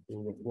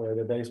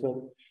the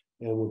basement,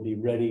 and would be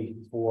ready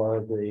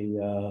for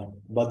the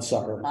mud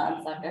sucker.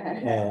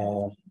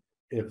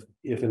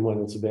 If and when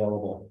it's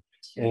available.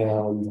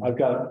 And I've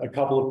got a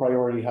couple of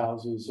priority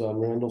houses on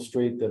Randall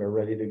Street that are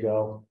ready to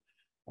go.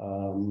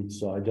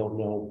 So I don't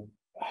know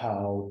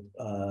how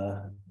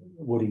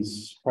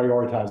Woody's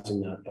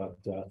prioritizing that,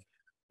 but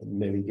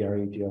maybe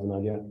Gary, do you have an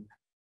idea?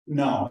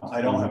 No,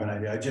 I don't have an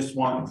idea. I just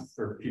want,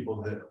 for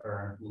people that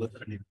are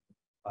listening,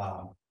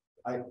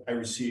 I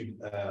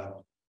received a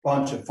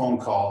bunch of phone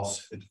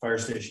calls at the fire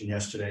station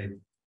yesterday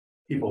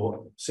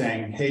people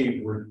saying,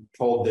 hey, we're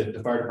told that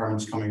the fire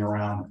department's coming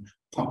around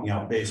pumping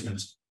out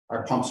basements.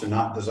 Our pumps are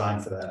not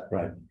designed for that.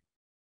 Right.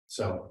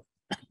 So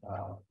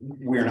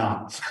we're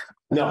not.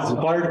 No,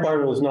 the fire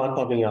department is not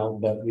pumping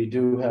out, but we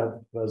do have,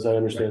 as I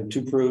understand,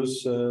 2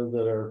 crews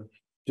that are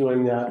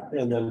doing that,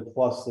 and then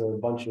plus there are a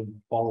bunch of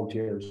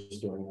volunteers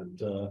doing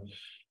it.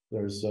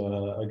 There's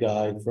a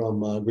guy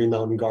from Green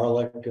Mountain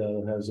Garlic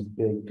has a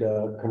big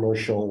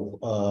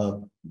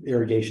commercial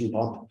irrigation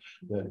pump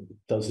that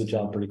does the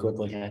job pretty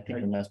quickly. Yeah, I think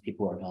unless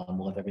people are gone,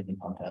 we'll have everything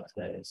pumped out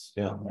today. Is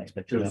Yeah. my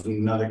expectation. There's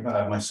another,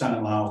 my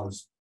son-in-law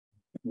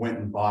went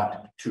and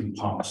bought 2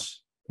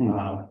 pumps.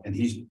 And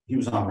he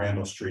was on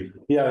Randall Street.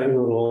 Yeah,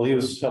 he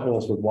was helping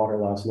us with water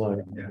last night.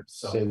 Yeah,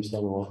 so Same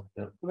son-in-law.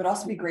 Yeah. It would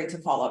also be great to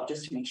follow up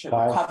just to make sure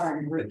we're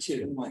covering Route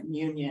 2 and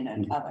Union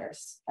and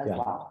others as Yeah.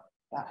 well.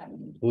 That kind of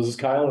need. Was this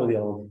Kyle or the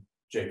other one?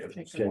 Jacob.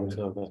 James,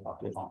 okay.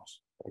 Yeah.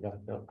 Okay,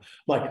 yeah.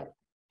 Mike,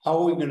 How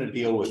are we gonna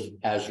deal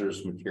with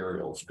hazardous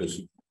materials?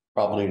 Because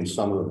probably in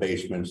some of the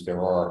basements,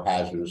 there are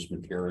hazardous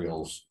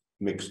materials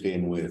mixed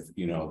in with,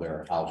 you know,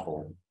 their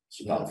household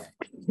stuff.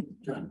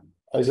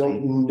 I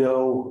don't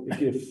know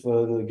if,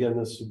 again,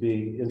 this would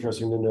be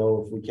interesting to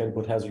know if we can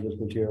put hazardous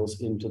materials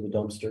into the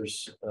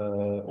dumpsters,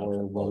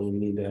 or whether we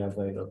need to have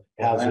a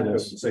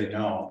hazardous. Say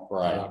no.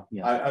 Right.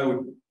 Yeah. I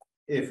would,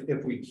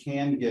 if we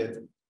can get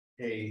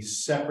a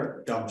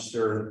separate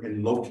dumpster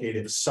and locate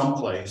it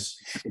someplace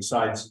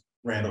besides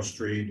Randall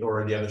Street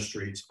or the other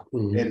streets,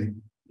 Mhm.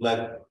 and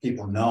let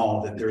people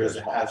know that there is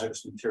a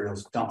hazardous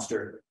materials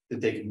dumpster that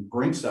they can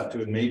bring stuff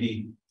to, and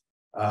maybe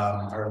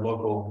our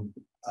local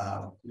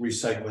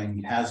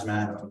recycling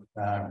hazmat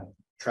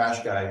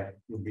trash guy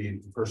would be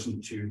the person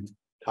to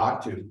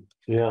talk to.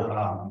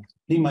 Yeah,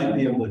 He might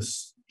be able to.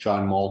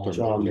 John Malter.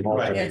 John Malter.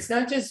 Right. Yeah, it's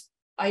not just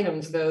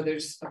items, though.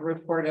 There's a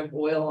report of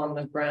oil on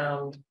the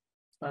ground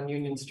on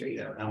Union Street.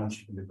 Yeah, not much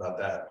you can do about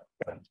that,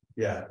 but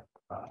yeah.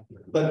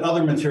 But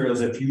other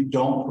materials, if you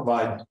don't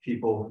provide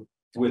people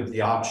with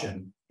the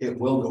option, it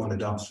will go in the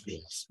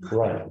dumpsters.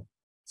 Right,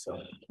 So.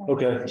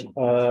 okay,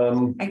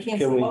 I can't.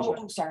 Can we- Oh,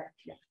 I'm sorry.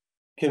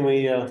 can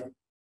we,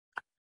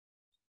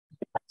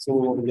 so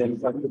we want to get.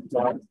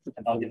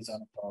 I'll get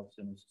on a call as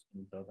soon as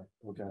it's over.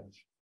 Okay.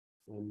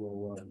 And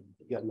we'll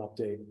get an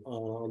update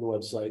on the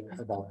website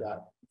about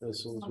that as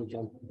soon as we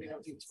can.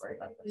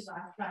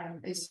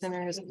 These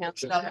centers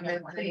accounts up and I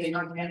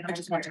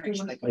just want to make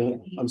sure they.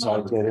 I'm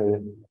sorry, can't hear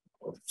you.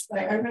 I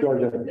remember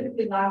Georgia.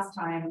 specifically last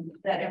time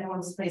that everyone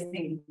was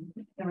placing,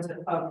 there was a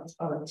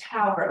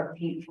tower of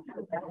paint.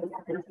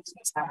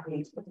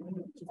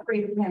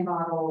 Spray can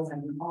bottles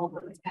and all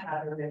the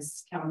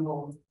hazardous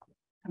chemicals.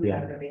 coming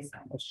out of the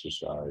basement. That's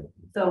just all right.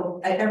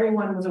 So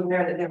everyone was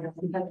aware that there was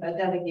a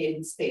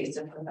dedicated space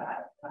for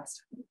that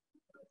last time.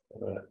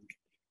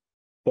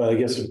 But I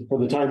guess for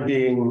the time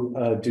being,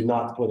 do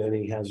not put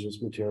any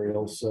hazardous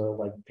materials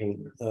like paint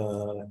in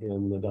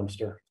the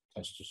dumpster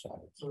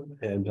Pesticides.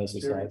 and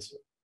pesticides.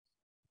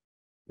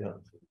 Yeah.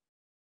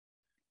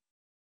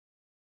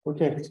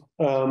 Okay.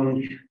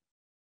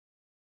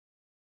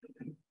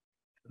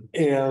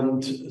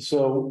 And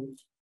so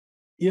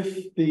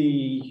if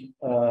the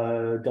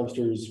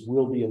dumpsters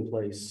will be in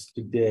place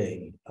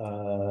today,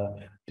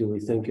 do we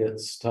think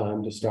it's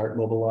time to start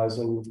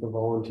mobilizing the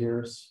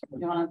volunteers?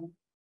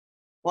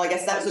 Well, I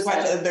guess that's the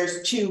question.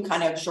 There's 2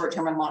 kind of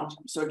short-term and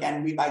long-term. So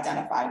again, we've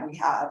identified, we're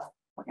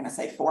going to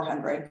say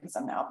 400 because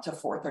I'm now up to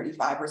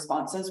 435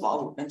 responses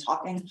while we've been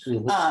talking.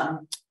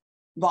 Mhm.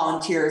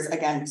 Volunteers,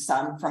 again,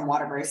 some from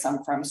Waterbury,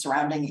 some from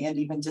surrounding and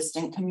even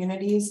distant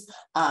communities.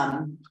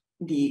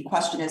 The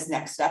question is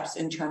next steps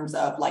in terms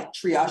of like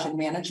triage and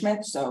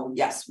management. So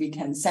yes, we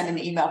can send an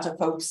email to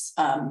folks.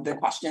 The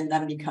question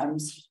then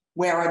becomes,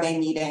 where are they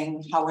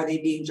meeting? How are they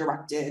being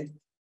directed?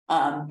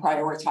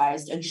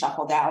 Prioritized and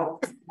shuffled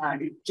out.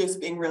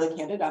 Just being really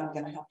candid, I'm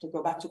going to have to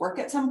go back to work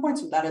at some point.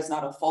 So that is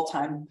not a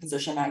full-time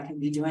position I can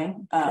be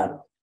doing.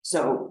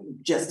 So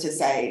just to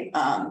say,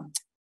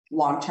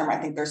 long-term, I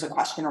think there's a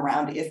question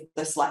around if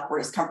the select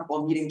board is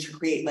comfortable needing to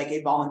create like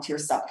a volunteer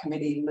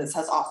subcommittee. Liz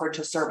has offered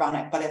to serve on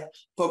it, but if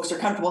folks are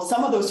comfortable,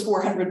 some of those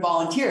 400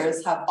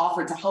 volunteers have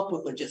offered to help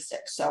with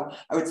logistics. So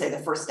I would say the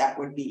first step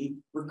would be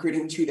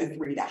recruiting 2 to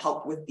 3 to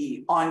help with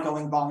the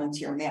ongoing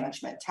volunteer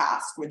management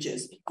task, which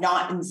is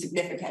not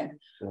insignificant.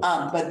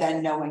 But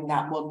then knowing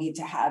that we'll need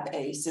to have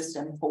a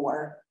system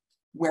for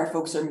where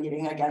folks are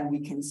meeting. Again,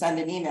 we can send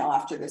an email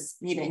after this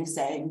meeting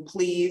saying,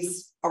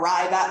 please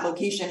arrive at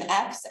location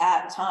X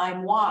at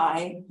time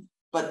Y,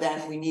 but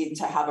then we need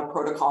to have a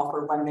protocol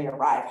for when they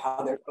arrive,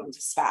 how they're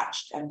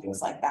dispatched and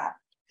things like that.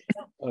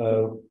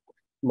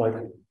 Mike,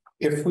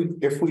 If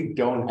we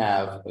don't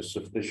have a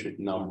sufficient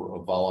number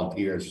of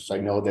volunteers, I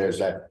know there's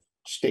that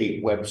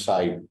state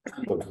website,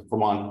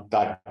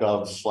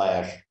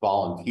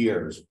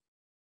 Vermont.gov/volunteers.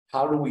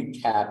 How do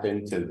we tap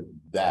into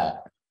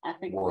that? I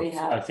think Or- we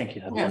have. I think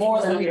you have.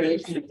 More than we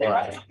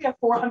We have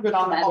 400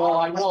 on that. Well,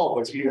 I know,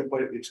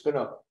 but it's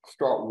gonna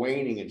start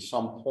waning at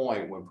some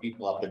point when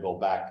people have to go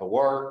back to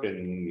work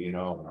and, you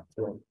know.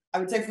 I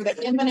would say for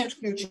the imminent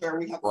future,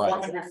 we have Right.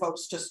 400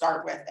 folks to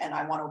start with, and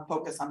I want to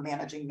focus on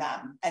managing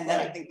them. And then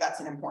I think that's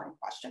an important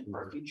question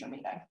for a future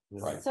meeting.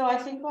 Right. So I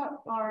think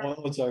what our. Well,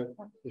 what's our,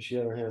 does she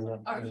have her hand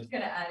up? I was just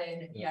gonna add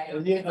in,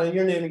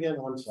 Your name again,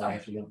 I'm sorry.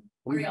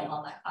 real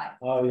on that high.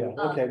 Oh, yeah,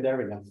 okay, there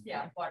we go.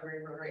 Yeah,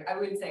 Waterbury Rotary. I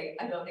would say,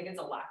 I don't think it's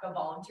a lack of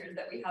volunteers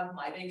that we have.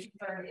 My big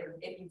concern is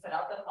if you put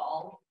out the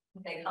call,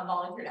 they come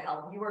volunteer to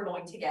help, you are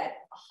going to get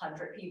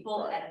 100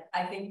 people. And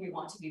I think we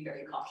want to be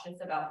very cautious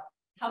about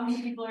how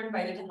many people are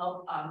invited to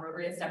help.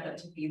 Rotary has stepped up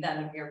to feed them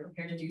and we are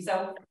prepared to do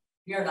so.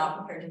 We are not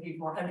prepared to feed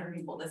 400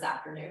 people this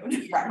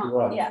afternoon.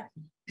 Right. Yeah.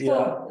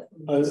 Yeah,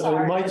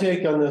 Sorry. my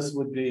take on this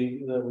would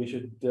be that we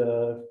should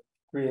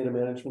create a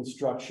management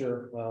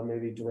structure,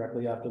 maybe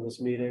directly after this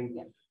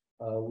meeting.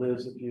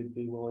 Liz, if you'd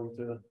be willing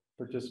to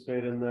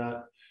participate in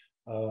that,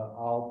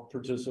 I'll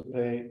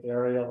participate.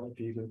 Ariel, if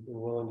you're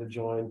willing to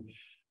join,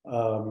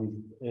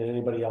 and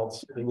anybody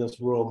else in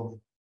this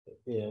room,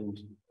 and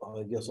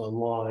I guess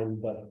online,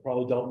 but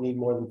probably don't need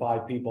more than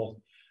 5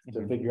 people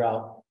to figure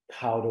out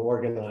how to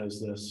organize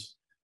this.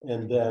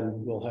 And then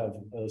we'll have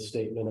a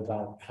statement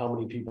about how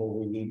many people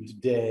we need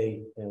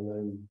today and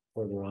then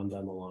further on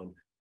down the line.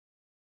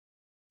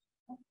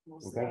 We'll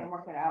see and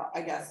work it out.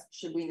 I guess,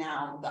 should we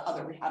now, the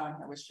other we had on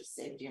here was just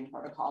safety and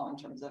protocol in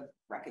terms of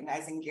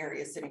recognizing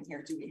Gary is sitting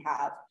here. Do we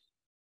have,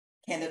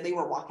 candidly,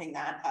 we're walking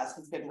that, as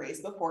has been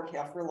raised before,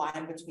 careful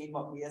line between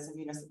what we as a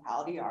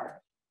municipality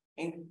are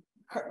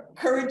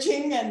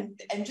encouraging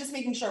and just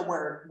making sure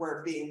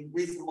we're being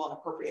reasonable and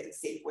appropriate and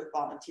safe with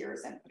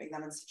volunteers and putting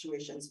them in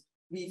situations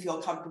we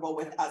feel comfortable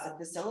with as a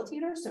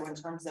facilitator. So in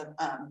terms of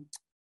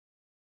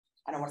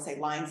I don't want to say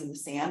lines in the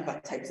sand,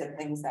 but types of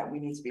things that we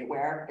need to be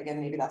aware of.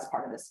 Again, maybe that's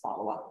part of this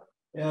follow-up.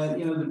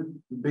 The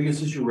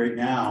biggest issue right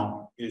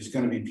now is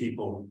going to be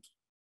people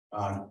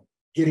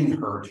getting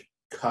hurt,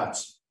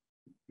 cuts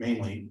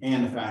mainly,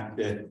 and the fact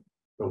that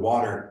the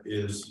water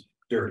is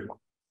dirty.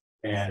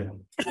 And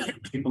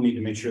people need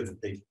to make sure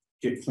that they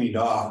get cleaned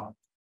off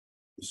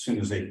as soon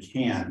as they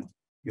can,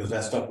 because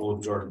that stuff will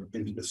absorb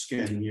into the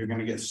skin and you're going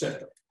to get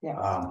sick.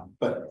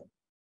 But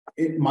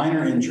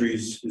minor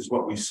injuries is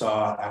what we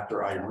saw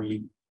after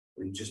Irene,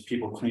 just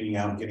people cleaning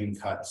out, getting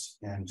cuts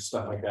and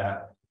stuff like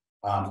that.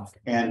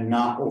 And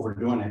not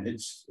overdoing it.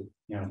 It's,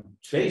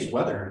 today's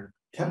weather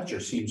temperature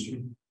seems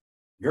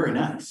very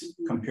nice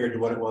compared to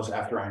what it was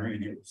after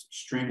Irene. It was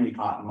extremely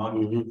hot and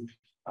muggy.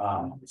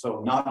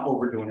 So not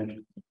overdoing it,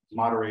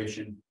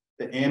 moderation.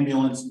 The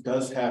ambulance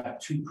does have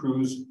 2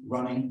 crews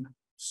running,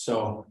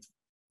 so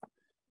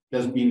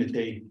doesn't mean that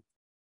they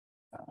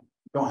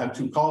don't have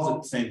 2 calls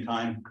at the same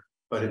time,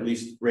 but at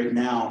least right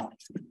now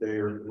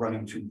they're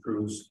running 2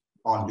 crews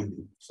on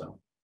duty. So,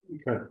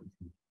 okay.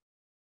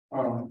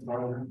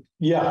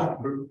 Yeah,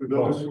 for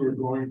those who are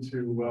going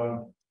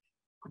to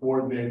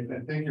coordinate, I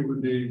think it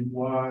would be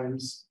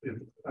wise, if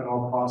at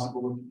all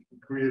possible,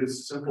 to create a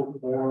simple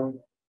form,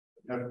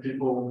 have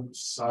people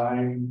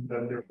sign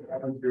that they're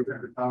having to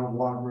at the town of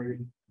Waterbury.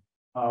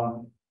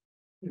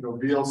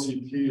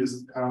 VLCT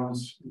is the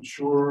town's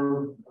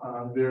insurer.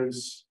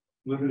 There's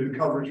limited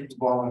coverage for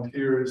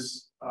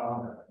volunteers.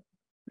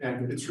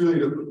 And it's really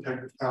to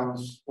protect the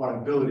town's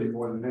liability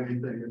more than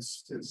anything.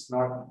 It's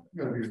not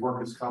going to be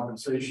workers'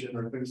 compensation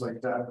or things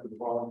like that for the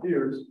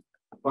volunteers,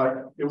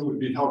 but it would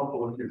be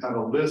helpful if you had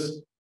a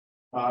list,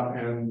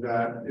 and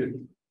that if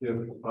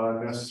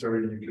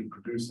necessary, you could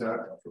produce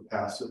that for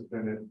passive,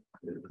 then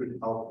it could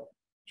help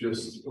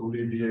just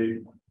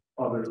alleviate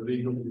other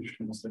legal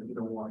issues that you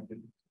don't want to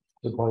get.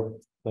 Good point.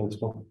 Thanks,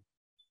 Paul.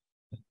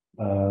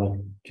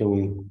 Can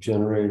we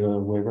generate a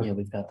waiver? Yeah,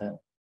 we've got that.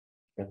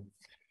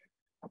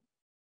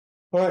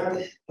 All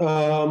right,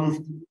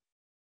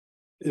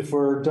 if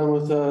we're done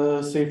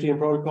with safety and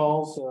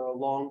protocols,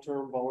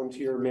 long-term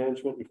volunteer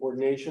management and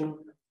coordination,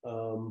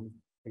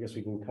 I guess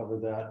we can cover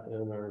that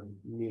in our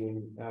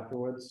meeting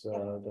afterwards.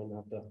 Don't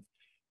have to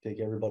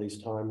take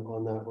everybody's time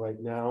on that right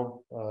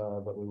now,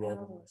 but we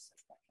will.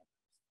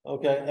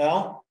 Okay,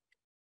 Al?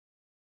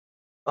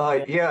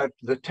 Yeah,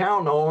 the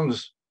town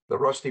owns the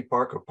Rusty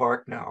Parker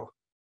Park now.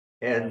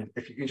 And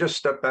if you can just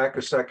step back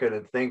a second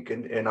and think,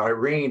 in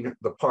Irene,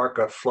 the park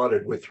got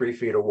flooded with 3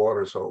 feet of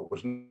water, so it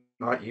was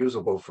not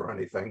usable for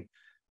anything.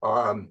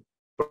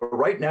 But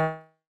right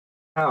now,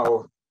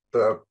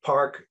 the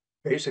park,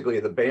 basically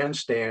the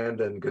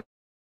bandstand and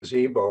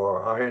gazebo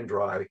are high and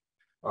dry.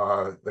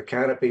 The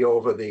canopy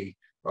over the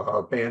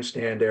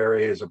bandstand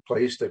area is a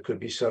place that could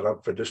be set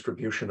up for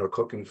distribution of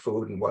cooking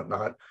food and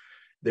whatnot.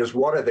 There's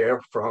water there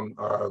from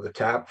the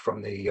tap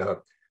from the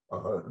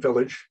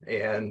village,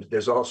 and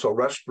there's also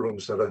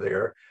restrooms that are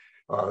there.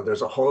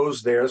 There's a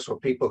hose there so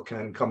people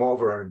can come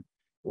over and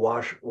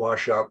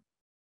wash up.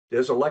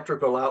 There's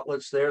electrical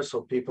outlets there so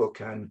people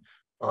can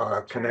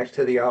connect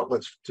to the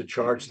outlets to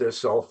charge their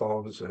cell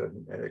phones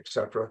and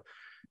etc.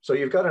 So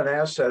you've got an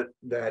asset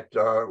that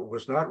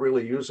was not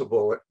really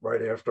usable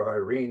right after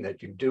Irene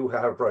that you do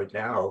have right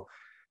now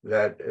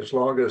that as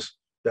long as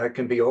that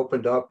can be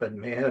opened up and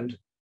manned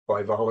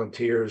by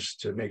volunteers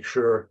to make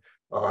sure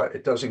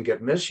it doesn't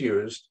get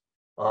misused,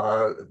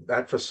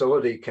 that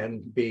facility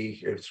can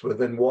be, it's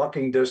within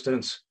walking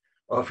distance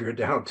of your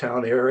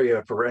downtown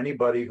area for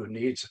anybody who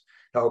needs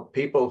help.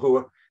 People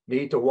who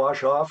need to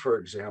wash off, for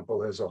example,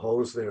 there's a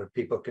hose there.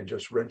 People can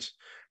just rinse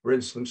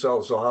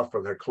themselves off,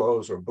 or their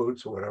clothes or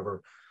boots or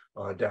whatever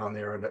down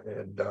there.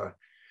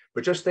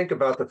 But just think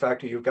about the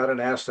fact that you've got an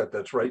asset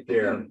that's right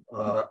there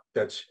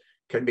that's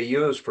can be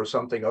used for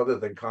something other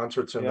than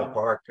concerts in the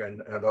park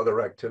and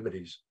other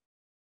activities.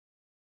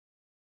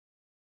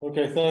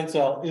 Okay, thanks,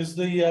 Al. Is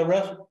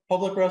the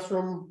public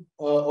restroom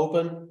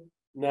open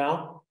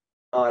now?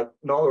 No,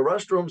 the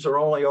restrooms are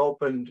only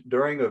open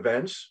during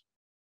events.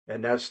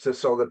 And that's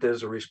just so that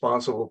there's a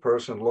responsible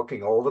person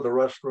looking over the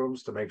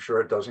restrooms to make sure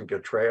it doesn't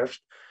get trashed.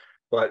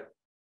 But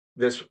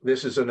this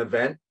is an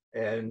event,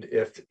 and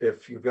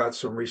if you've got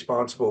some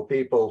responsible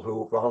people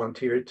who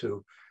volunteered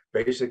to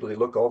basically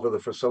look over the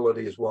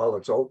facilities while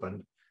it's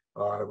open,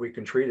 we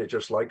can treat it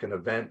just like an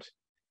event.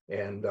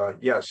 And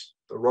yes,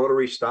 the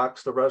Rotary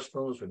stocks the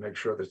restrooms. We make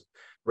sure the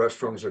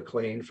restrooms are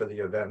clean for the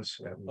events,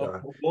 and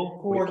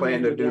we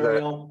plan to do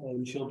that.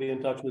 And she'll be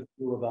in touch with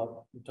you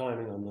about the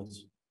timing on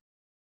this.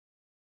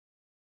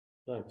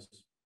 Thanks.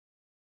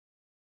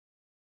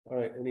 All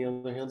right, any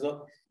other hands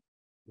up?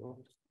 No?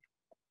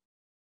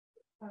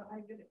 I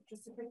did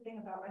just a quick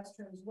thing about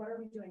restrooms. What are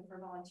we doing for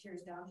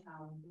volunteers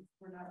downtown?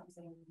 We're not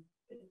using,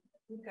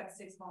 we've got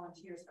 6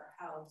 volunteers per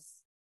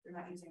house. They're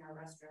not using our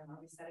restroom. Are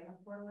we setting up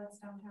portlets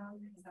downtown?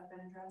 Has that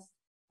been addressed?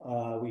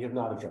 We have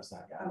not addressed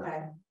that yet.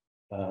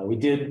 Okay. We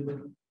did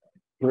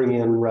bring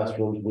in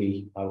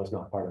restrooms. I was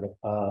not part of it.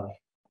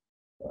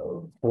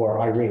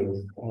 For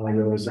Irene,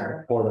 there was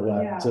a portal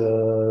at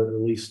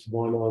least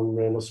one on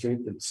Randall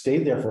Street that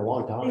stayed there for a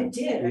long time. It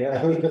did.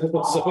 Yeah,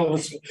 so it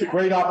was a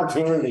great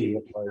opportunity.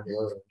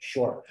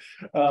 Sure,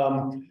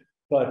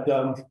 but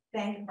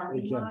bank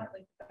parking lot,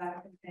 like the back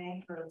of the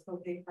bank, or a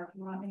big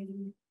parking lot,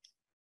 maybe.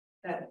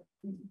 That.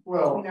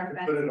 Well, we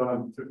put it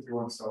on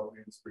 51 South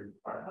Main Street.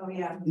 Oh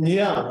yeah.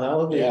 Yeah, that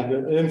would be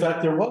good. In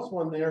fact, there was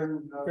one there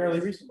fairly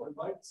recently.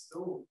 There might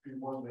still be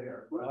one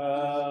there.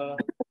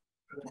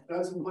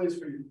 That's a place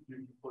where you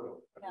can put it.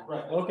 Yeah.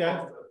 Right.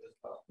 Okay.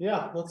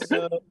 Yeah. Let's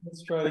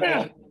try to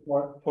get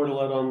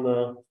portalet on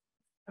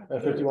the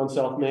 51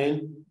 South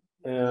Main.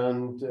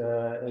 And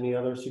any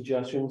other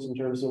suggestions in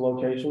terms of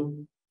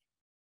location?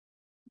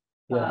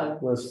 Yeah.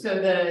 So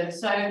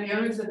the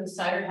owners of the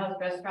Cider House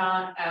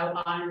restaurant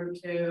out on Route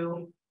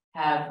 2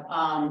 have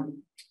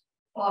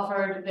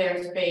offered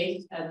their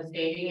space as a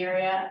staging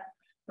area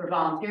for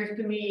volunteers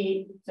to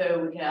meet,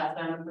 so we can ask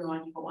them if we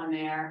want to put one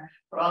there.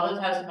 For all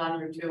those houses on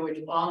Route 2, which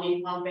all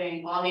need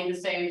pumping, all need the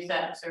same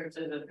set of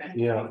services as Grand.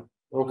 Yeah,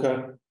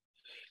 okay.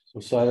 So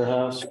Cider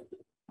House.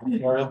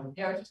 Mario?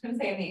 Yeah, I was just gonna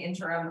say in the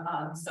interim,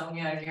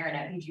 Sonia Garen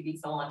at PGB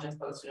Salon just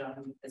posted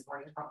on this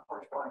morning's front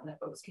porch forum that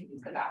folks can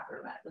use the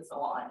bathroom at the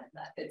salon and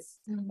that it's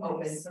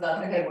open, so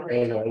that's a good one.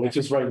 Okay, which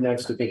is right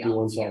next to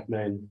 51 South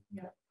Main.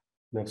 Yeah.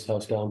 Next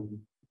house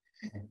down.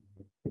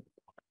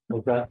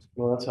 Okay,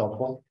 well, that's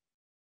helpful.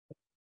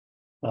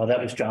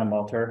 That was John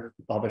Walter.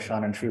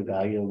 Babashan and True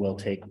Value will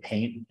take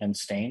paint and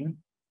stain.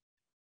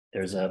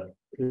 There's a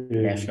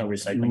national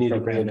recycling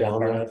program.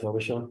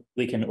 Down,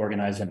 we can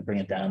organize and bring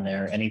it down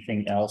there.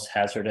 Anything else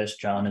hazardous,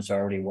 John is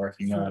already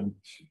working on.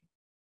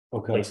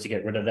 Okay. Place to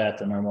get rid of that,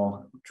 the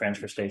normal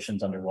transfer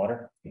stations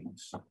underwater.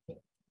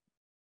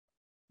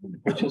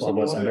 Which is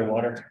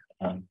underwater.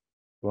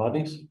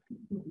 Rodney's?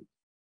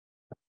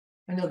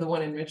 I know the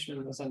one in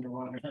Richmond was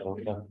underwater.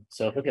 Okay.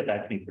 So he'll get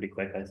back to me pretty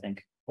quick, I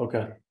think.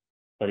 Okay.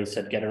 But he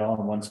said, get it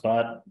all in one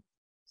spot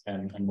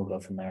and we'll go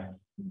from there.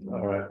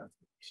 All right.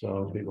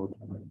 So people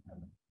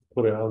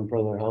put it out in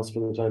front of their house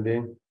for the time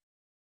being.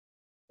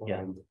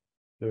 Yeah.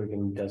 So we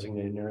can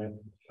designate an area.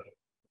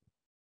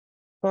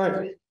 All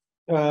right.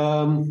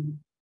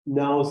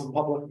 Now is the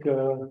public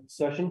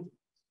session.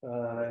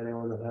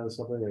 Anyone that has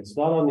something that's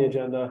not on the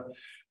agenda,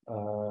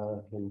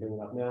 can bring it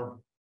up now.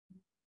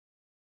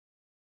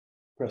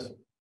 Chris.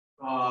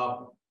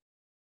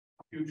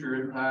 Future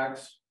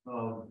impacts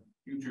of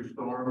future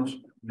storms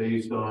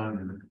based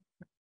on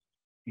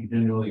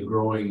continually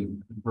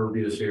growing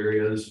impervious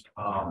areas.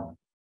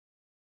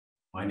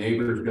 My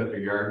neighbors got their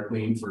yard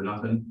cleaned for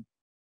nothing.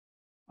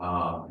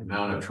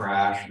 Amount of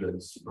trash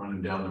that's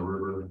running down the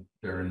river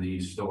during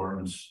these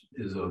storms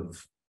is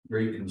of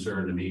great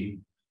concern to me.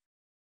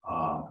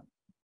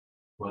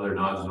 Whether or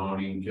not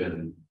zoning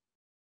can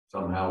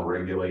somehow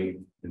regulate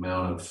the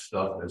amount of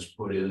stuff that's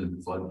put in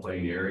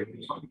floodplain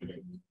areas.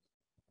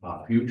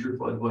 Future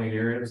floodplain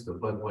areas, the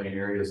floodplain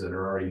areas that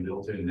are already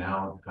built in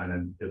now, kind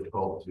of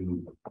difficult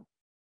to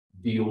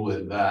deal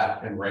with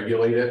that and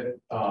regulate it.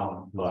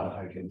 But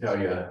I can tell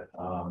you,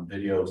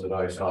 videos that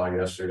I saw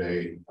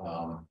yesterday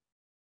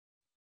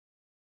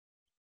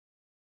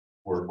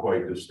were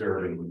quite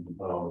disturbing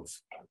of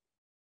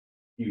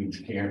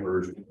huge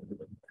campers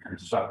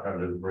stuck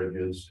under the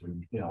bridges,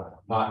 and you know,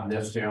 not in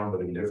this town,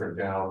 but in different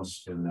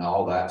towns, and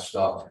all that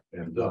stuff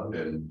ends up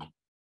in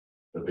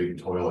the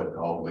big toilet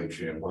called Lake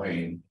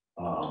Champlain,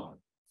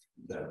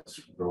 that's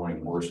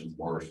growing worse and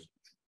worse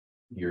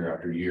year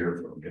after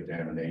year from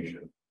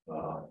contamination.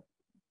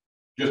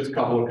 Just a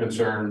couple of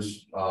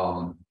concerns,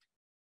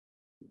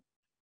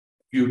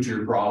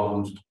 future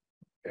problems.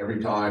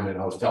 Every time,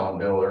 and I was telling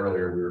Bill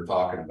earlier, we were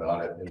talking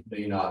about it, it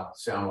may not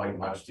sound like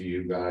much to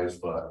you guys,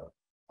 but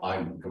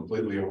I'm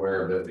completely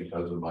aware of it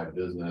because of my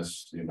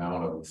business, the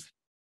amount of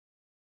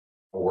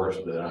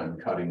forest that I'm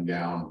cutting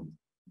down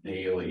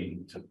daily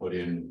to put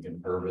in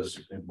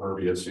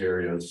impervious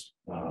areas,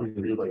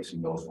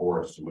 replacing those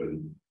forests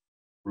with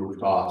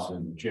rooftops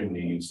and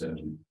chimneys,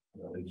 and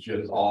it's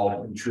just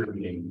all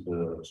contributing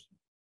to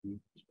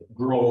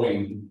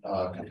growing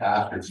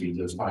catastrophes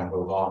as time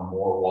goes on,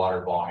 more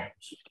water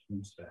volumes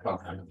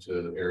coming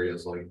into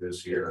areas like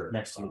this here.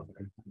 Next to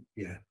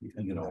Yeah.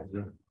 You know,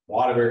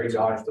 Waterbury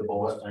dodged the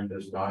bullet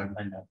this time.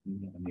 I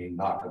mean,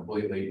 not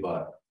completely,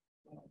 but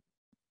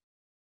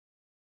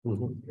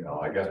you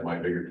know, I guess my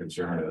bigger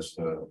concern is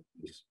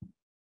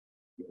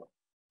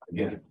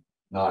again,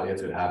 not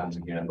if it happens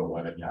again, but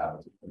when it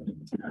happens.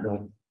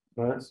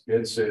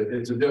 It's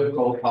a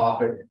difficult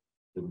topic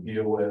to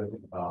deal with.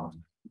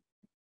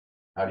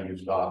 How do you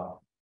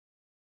stop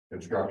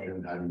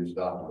construction? How do you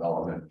stop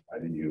development? How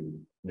do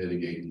you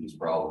mitigate these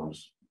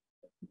problems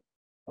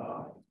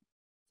for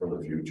the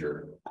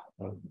future?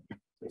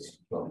 It's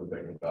something to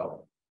think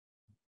about.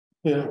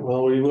 Yeah,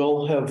 well, we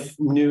will have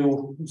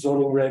new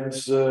zoning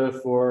regs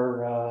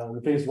for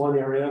the phase 1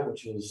 area,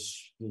 which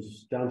is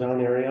downtown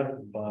area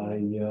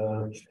by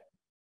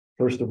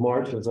 1st of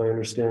March, as I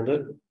understand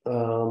it.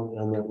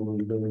 And then we'll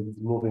be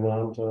moving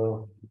on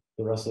to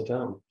the rest of the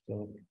town.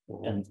 So,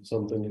 and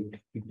something to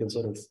be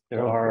considered.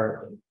 There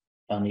are,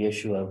 on the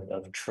issue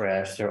of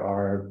trash, there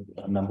are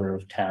a number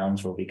of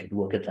towns where we could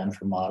look at them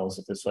for models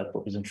if the select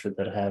board was interested,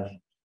 that have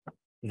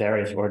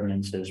various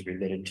ordinances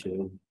related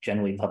to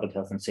generally public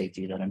health and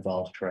safety that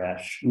involve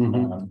trash.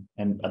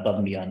 And above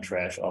and beyond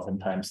trash,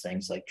 oftentimes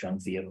things like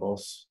junk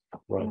vehicles.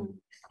 Right.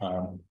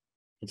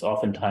 It's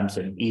oftentimes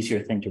an easier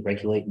thing to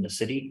regulate in the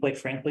city, quite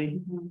frankly,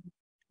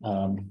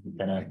 than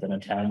a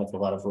town with a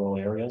lot of rural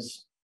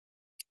areas.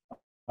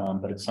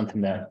 But it's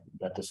something that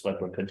the select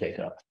board could take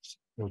up.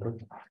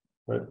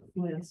 Right.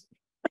 Yes.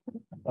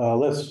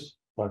 Let's.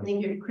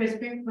 Thank you, Chris.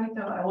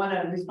 I want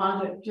to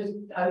respond to it. Just,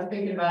 I was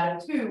thinking about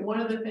it too.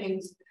 One of the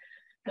things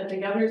that the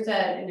governor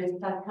said in his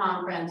press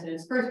conference, in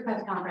his first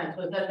press conference,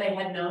 was that they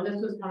had known this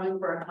was coming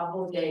for a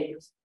couple of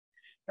days.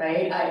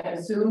 Right, I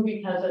assume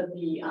because of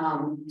the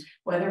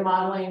weather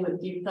modeling with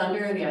Deep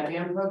Thunder, the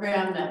IBM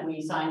program that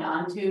we signed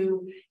on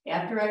to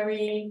after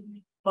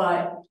Irene,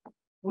 but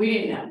we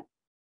didn't know.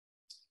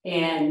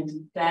 And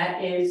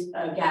that is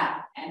a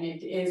gap, and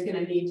it is going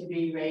to need to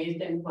be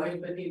raised and pushed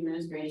with the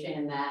administration,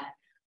 in that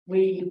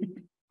we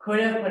could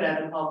have put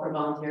out a call for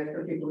volunteers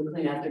for people to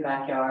clean out their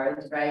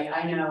backyards, right?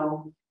 I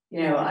know,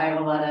 I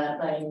have a lot of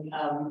like,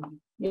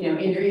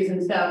 injuries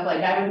and stuff.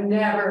 Like, I would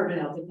never have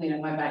been able to clean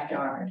up my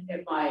backyard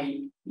if my,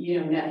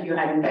 nephew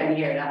hadn't been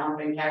here to help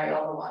and carry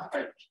all the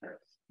water,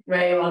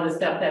 right? All the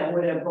stuff that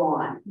would have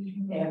gone.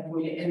 If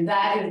we, and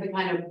that is the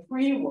kind of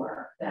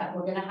pre-work that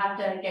we're gonna have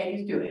to get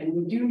used to. And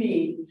we do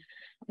need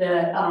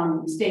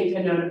the state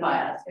to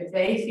notify us. If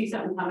they see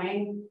something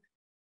coming,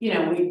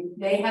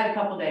 they had a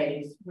couple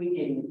days, we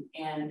didn't.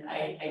 And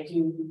I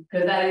do,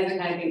 because that is the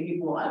kind of thing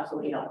people will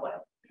absolutely help with,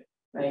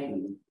 right?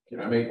 Can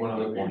I make one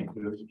other point?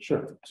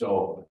 Sure.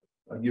 So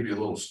I'll give you a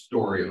little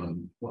story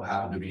on what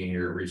happened to me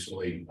here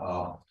recently.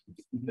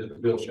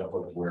 Bill Shep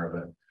was aware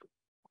of it.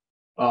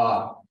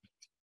 A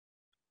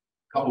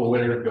couple of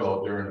winters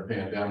ago during the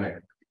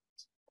pandemic,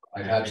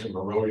 I had some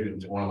erosion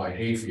to one of my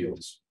hay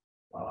fields.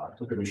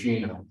 Took a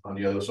machine on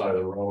the other side of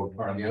the road,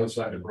 or on the other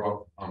side of the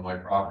brook on my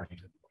property,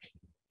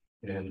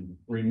 and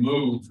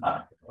removed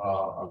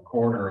a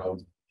corner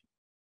of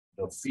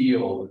the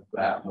field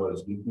that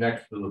was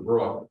next to the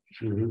brook.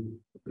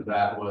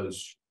 That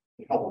was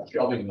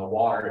shoving the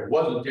water. It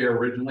wasn't there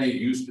originally.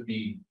 It used to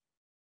be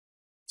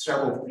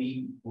several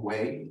feet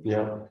away.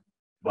 Yeah.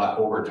 But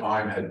over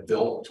time had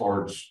built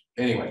towards,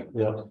 anyway.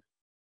 Yeah.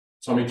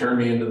 Somebody turned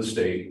me into the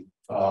state.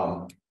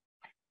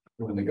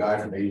 When the guy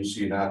from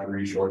agency and Natural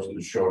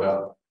Resources showed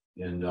up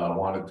and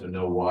wanted to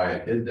know why I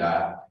did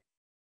that,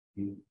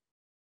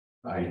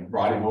 I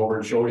brought him over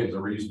and showed him the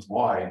reason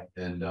why.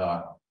 And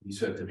he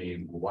said to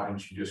me, well, why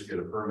didn't you just get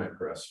a permit,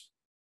 Chris?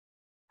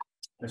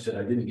 I said,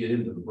 I didn't get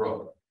into the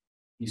brook.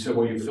 He said,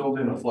 well, you filled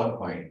in a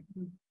floodplain.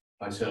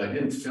 I said, I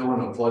didn't fill in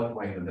a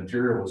floodplain. The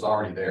material was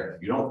already there.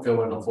 You don't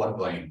fill in a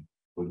floodplain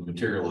with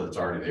material that's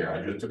already there.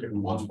 I just took it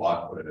in one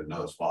spot, put it in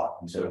another spot.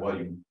 He said, well,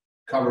 you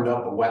covered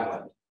up a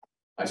wetland.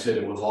 I said,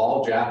 it was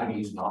all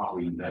Japanese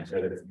knotweed. And I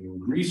said, if you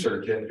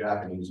research it,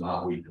 Japanese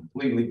knotweed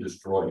completely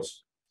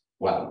destroys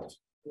wetlands.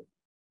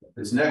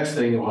 This next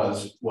thing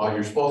was, well,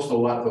 you're supposed to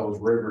let those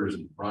rivers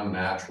run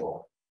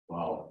natural.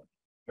 Well,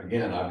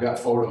 again, I've got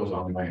photos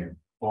on my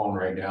phone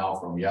right now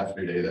from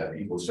yesterday that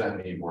people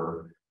sent me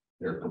where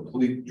their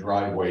complete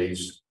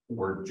driveways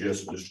were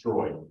just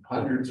destroyed.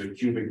 Hundreds of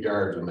cubic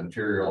yards of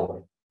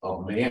material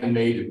a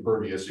man-made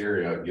impervious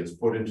area gets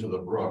put into the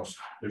brooks,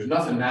 there's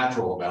nothing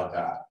natural about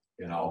that,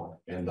 you know,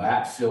 and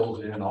that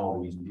fills in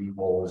all these deep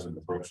holes in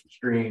the brooks and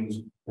streams.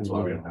 That's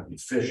why we don't have any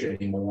fish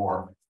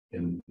anymore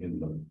in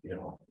the, you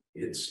know,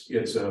 it's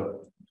a,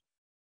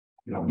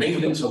 you know,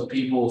 maintenance of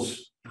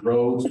people's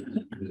roads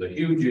is a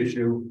huge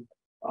issue.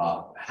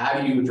 How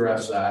do you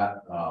address that?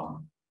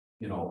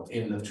 You know,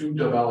 in the two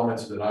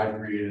developments that I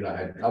created, I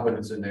had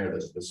covenants in there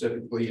that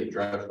specifically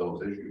address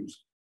those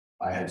issues.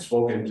 I had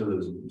spoken to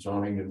the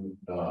zoning and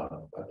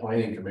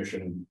planning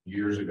commission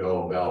years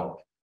ago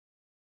about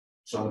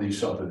some of these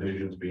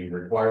subdivisions being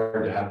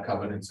required to have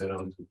covenants in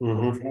them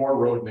for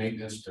road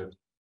maintenance to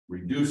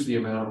reduce the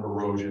amount of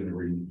erosion,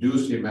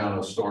 reduce the amount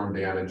of storm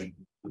damage.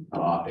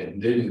 It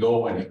didn't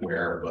go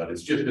anywhere, but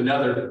it's just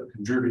another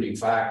contributing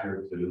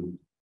factor to,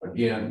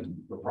 again,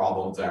 the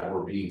problems that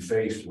were being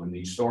faced when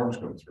these storms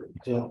come through.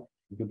 Yeah,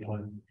 good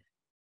point.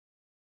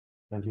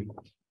 Thank you.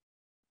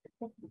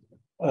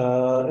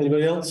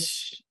 Anybody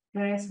else?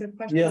 Can I ask a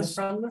question? Yes.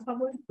 From the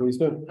public? Please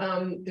do.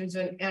 There's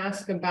an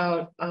ask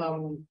about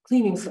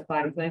cleaning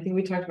supplies, and I think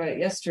we talked about it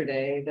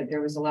yesterday, that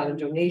there was a lot of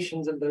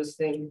donations of those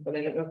things, but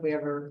I don't know if we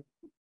ever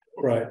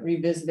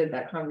revisited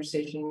that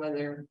conversation,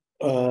 whether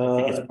I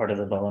think it's part of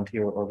the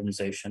volunteer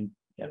organization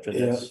after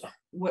this.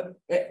 what,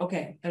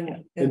 okay,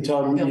 and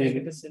Tom, they'll make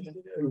a decision.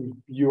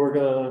 you were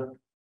gonna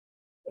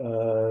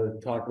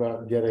talk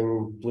about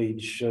getting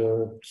bleach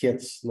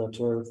kits and that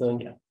sort of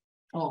thing. Yeah.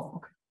 Oh,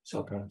 okay. So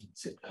Okay.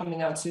 it's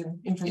coming out soon.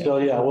 Information. So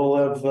yeah, we'll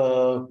have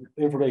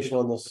information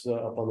on this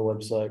up on the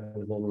website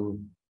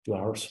within 2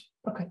 hours.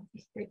 Okay,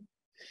 great.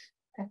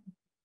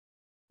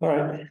 All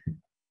right.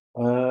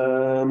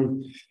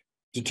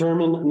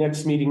 Determine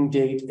next meeting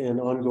date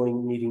and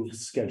ongoing meeting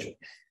schedule.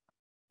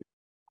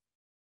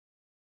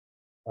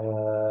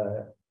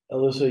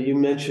 Alyssa, you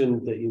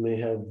mentioned that you may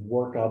have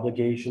work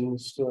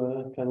obligations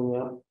coming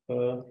up.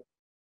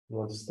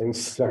 Once things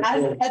start.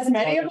 As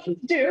many of us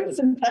do,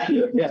 since I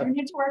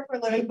need to work for a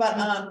living, but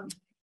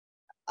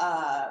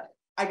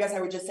I guess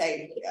I would just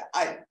say,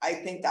 I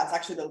think that's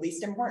actually the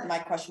least important. My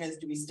question is,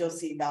 do we still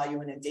see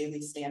value in a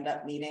daily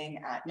stand-up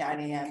meeting at 9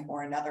 a.m.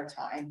 or another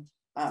time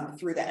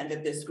through the end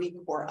of this week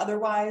or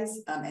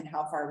otherwise? And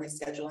how far are we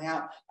scheduling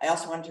out? I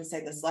also wanted to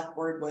say the select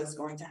board was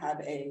going to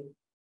have a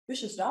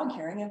vicious dog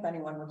hearing, if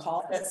anyone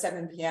recalls, at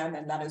 7 p.m.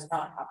 and that is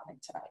not happening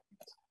tonight.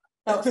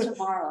 Oh,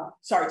 tomorrow.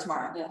 Sorry,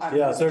 tomorrow.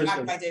 Yeah,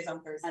 Thursday. My days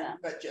on Thursday,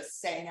 but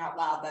just saying out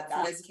loud that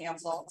that is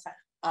canceled.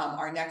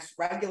 Our next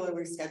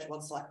regularly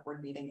scheduled select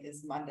board meeting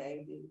is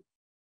Monday, the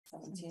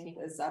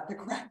 17th is the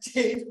correct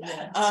date.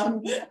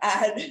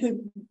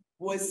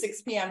 Was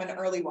 6 p.m. an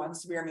early one,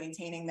 so we are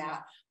maintaining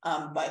that.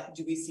 But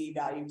do we see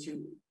value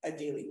to a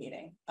daily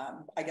meeting?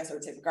 I guess I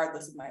would say,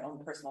 regardless of my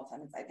own personal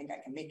attendance, I think I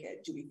can make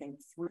it. Do we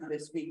think through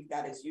this week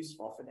that is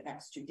useful for the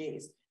next 2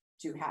 days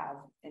to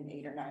have an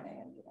 8 or 9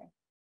 a.m. meeting?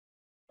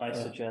 I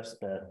suggest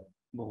that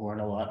we'll learn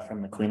a lot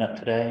from the cleanup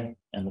today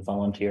and the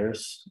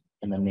volunteers,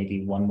 and then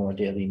maybe one more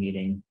daily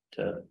meeting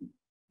to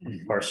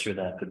parse through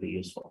that could be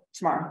useful.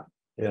 Tomorrow.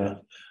 Yeah,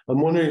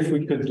 I'm wondering if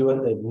we could do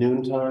it at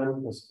noon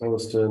time as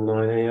opposed to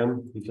 9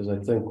 a.m. because I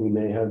think we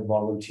may have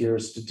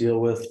volunteers to deal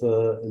with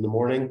in the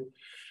morning.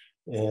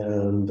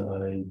 And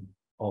I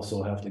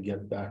also have to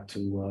get back to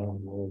a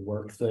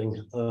work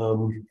thing.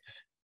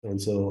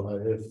 And so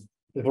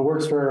if it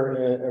works for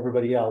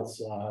everybody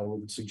else, I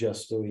would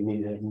suggest that we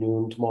meet at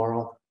noon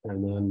tomorrow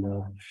and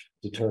then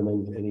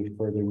determine any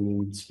further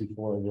needs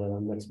before the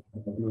next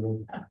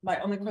meeting.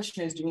 My only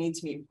question is, do we need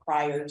to meet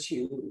prior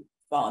to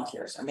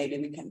volunteers, or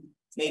maybe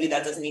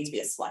that doesn't need to be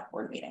a select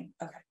board meeting?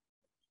 Okay.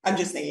 I'm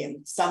just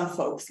thinking some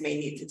folks may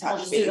need to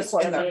touch base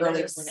in the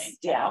early.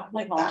 Yeah,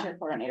 like volunteer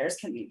coordinators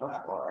can meet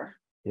before.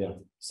 Yeah.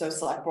 So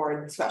select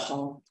board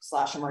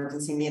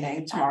special/emergency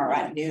meeting tomorrow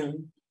at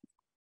noon,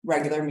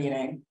 regular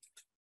meeting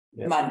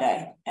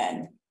Monday,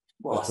 and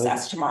we'll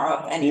assess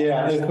tomorrow if any.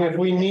 Yeah, if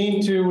we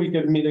need to, we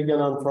could meet again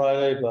on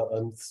Friday, but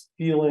I'm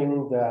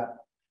feeling that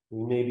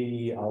we may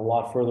be a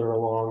lot further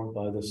along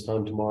by this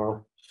time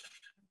tomorrow.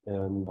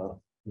 And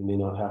we may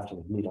not have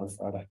to meet on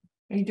Friday.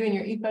 Are you doing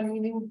your EPUD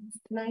meeting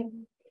tonight?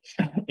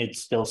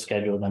 It's still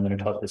scheduled. I'm going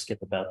to talk to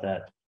Skip about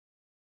that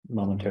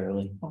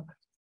momentarily. Okay.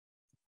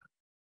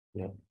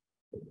 Yeah.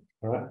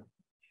 All right.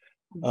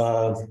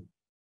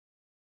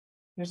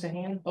 There's a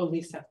hand. Oh,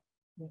 Lisa.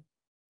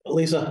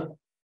 Lisa.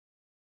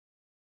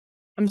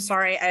 I'm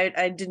sorry,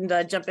 I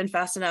didn't jump in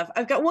fast enough.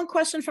 I've got one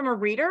question from a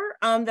reader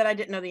that I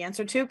didn't know the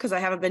answer to because I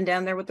haven't been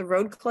down there with the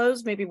road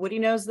closed. Maybe Woody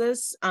knows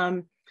this.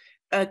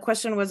 A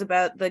question was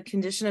about the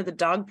condition of the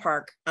dog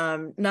park.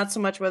 Not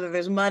so much whether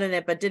there's mud in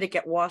it, but did it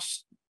get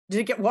washed? Did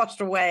it get washed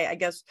away? I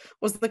guess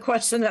was the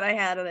question that I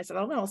had, and I said,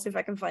 "Oh no, I'll see if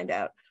I can find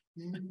out."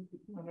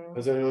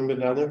 Has anyone been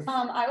down there?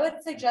 I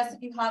would suggest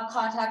if you have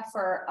contact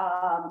for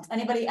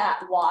anybody at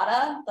the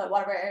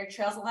Waterbury Area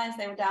Trails Alliance,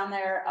 they were down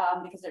there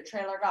because their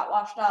trailer got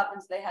washed up,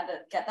 and so they had to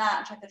get that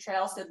and check the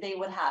trail, so they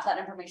would have that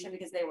information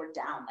because they were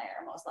down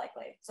there most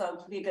likely. So it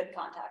would be a good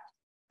contact.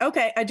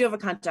 Okay, I do have a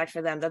contact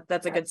for them.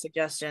 That's a good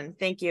suggestion.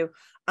 Thank you.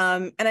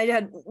 And I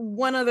had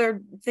one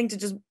other thing to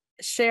just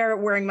share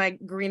wearing my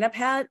green up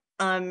hat,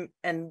 and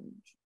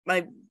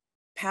my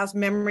past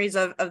memories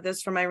of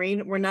this from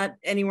Irene. We're not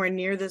anywhere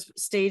near this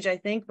stage, I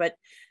think, but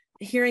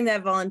hearing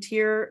that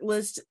volunteer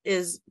list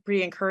is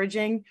pretty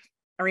encouraging.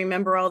 I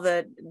remember all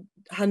the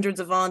hundreds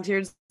of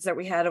volunteers that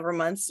we had over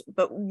months,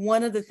 but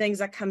one of the things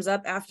that comes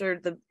up after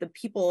the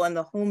people and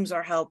the homes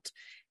are helped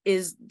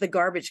is the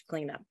garbage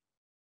cleanup.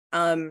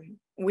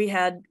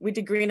 We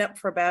did green up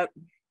for about,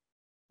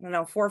 I don't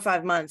know, 4 or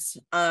 5 months.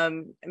 Me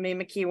and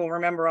McKee will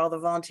remember all the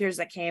volunteers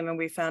that came, and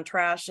we found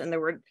trash, and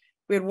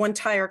we had one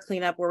tire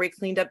cleanup where we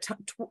cleaned up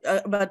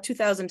about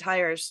 2,000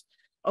 tires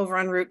over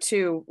on Route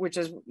 2, which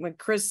is when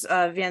Chris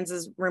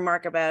Vanz's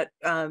remark about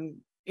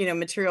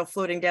material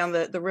floating down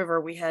the river.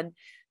 We had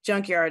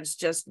junkyards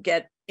just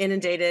get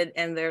inundated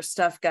and their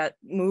stuff got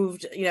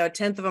moved, a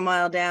 1/10 of a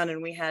mile down,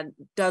 and we had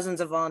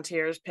dozens of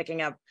volunteers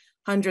picking up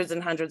hundreds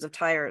and hundreds of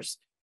tires.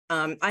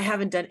 I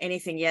haven't done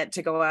anything yet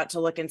to go out to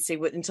look and see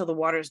until the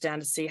water's down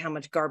to see how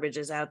much garbage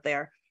is out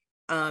there.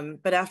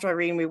 But after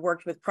Irene, we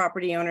worked with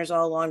property owners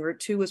all along. Route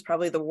 2 was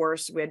probably the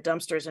worst. We had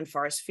dumpsters in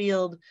Forest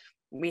Field.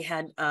 We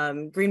had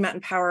Green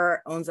Mountain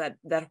Power owns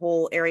that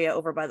whole area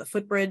over by the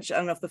footbridge. I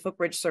don't know if the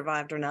footbridge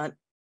survived or not.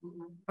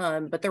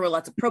 But there were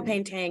lots of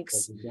propane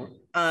tanks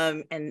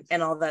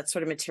and all that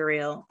sort of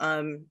material.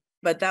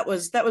 But that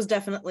was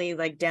definitely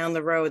like down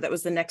the road. That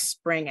was the next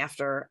spring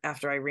after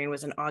Irene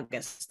was in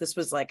August. This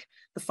was like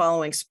the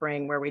following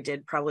spring where we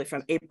did probably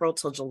from April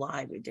till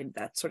July, we did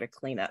that sort of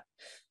cleanup.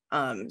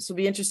 So it'll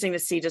be interesting to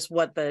see just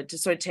to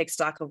sort of take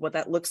stock of what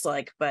that looks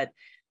like. But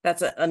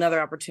that's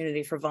another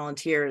opportunity for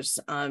volunteers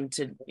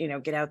to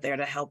get out there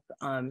to help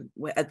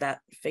at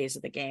that phase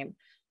of the game.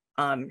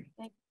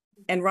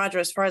 And Roger,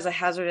 as far as a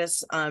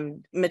hazardous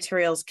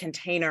materials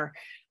container,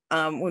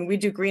 when we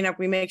do green up,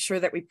 we make sure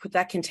that we put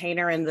that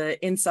container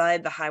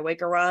inside the highway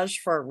garage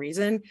for a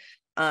reason.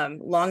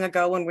 Long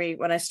ago,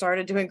 when I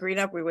started doing green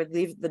up, we would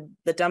leave the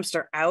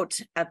dumpster out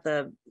at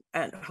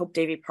Hope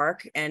Davey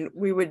Park, and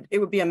it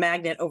would be a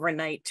magnet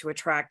overnight to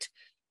attract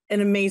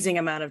an amazing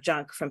amount of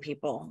junk from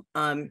people.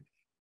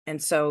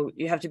 And so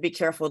you have to be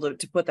careful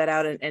to put that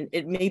out, and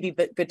it may be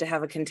good to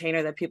have a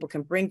container that people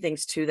can bring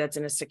things to that's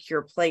in a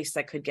secure place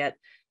that could get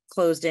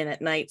closed in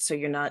at night, so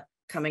you're not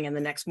coming in the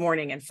next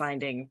morning and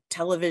finding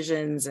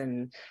televisions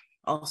and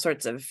all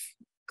sorts of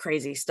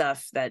crazy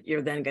stuff that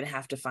you're then going to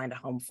have to find a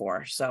home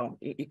for. So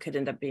you could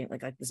end up being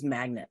like this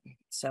magnet.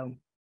 So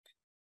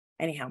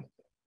anyhow,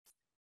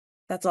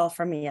 that's all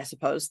from me, I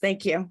suppose.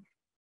 Thank you.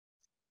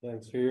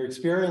 Thanks for your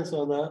experience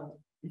on that.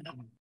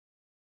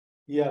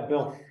 Yeah,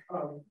 Bill.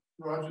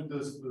 Roger,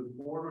 does the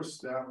board or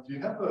staff, do you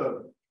have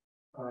a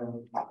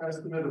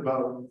estimate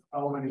about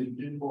how many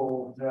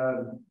people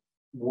had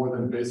more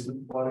than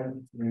basement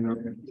flooding? I mean,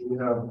 do we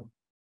have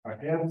a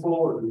handful,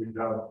 or do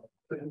we have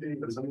 50?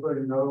 Does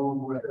anybody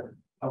know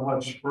how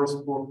much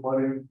first floor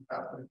flooding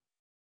happened?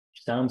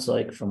 Sounds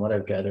like, from what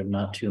I've gathered,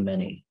 not too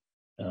many.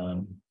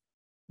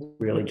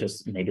 Really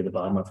just maybe the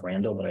bottom of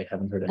Randall, but I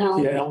haven't heard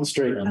anything. Yeah, Elm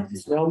Street.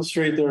 Elm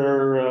Street,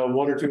 there are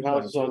 1 or 2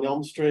 houses on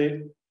Elm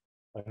Street.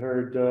 I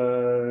heard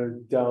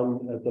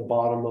down at the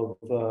bottom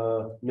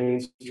of Main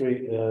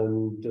Street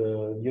and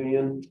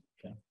Union.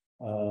 Okay.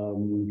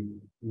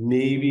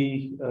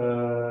 Maybe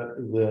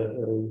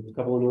the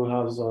couple of new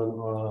houses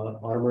on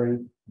Armory.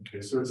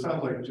 Okay, so it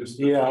sounds like just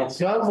it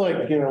sounds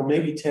like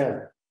maybe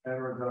 10.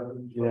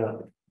 Yeah.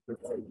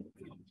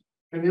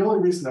 And the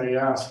only reason I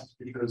asked is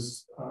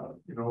because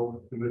they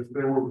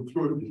were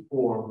through it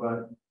before,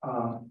 but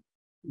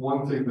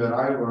one thing that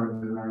I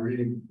learned in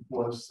Irene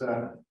was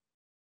that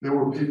there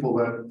were people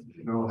that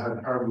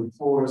had hardwood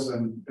floors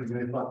and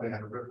they thought they had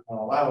to rip them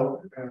all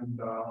out, and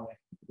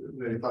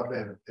they thought they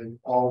had to take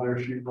all their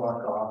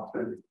sheetrock off.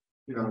 And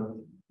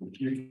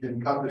you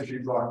can cut the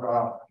sheetrock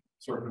off a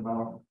certain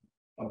amount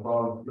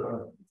above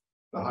the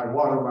high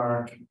water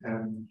mark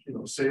and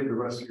save the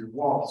rest of your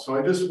wall. So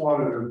I just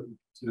wanted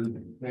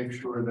to make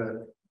sure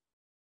that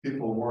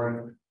people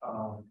weren't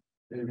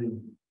maybe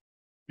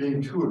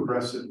being too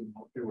aggressive in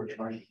what they were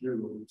trying to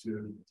do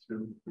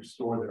to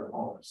restore their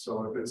homes.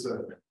 So if it's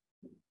a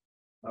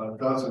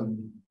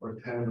dozen or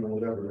 10 or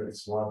whatever,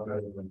 it's a lot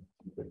better than.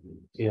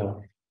 Yeah.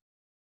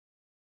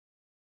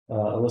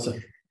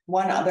 Alyssa.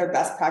 One other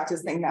best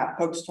practice thing that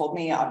folks told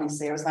me,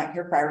 obviously I was not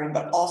here for Irene,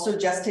 but also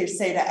just to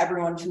say to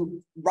everyone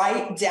to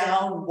write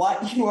down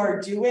what you are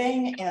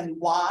doing and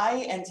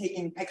why, and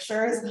taking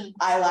pictures.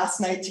 I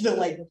last night did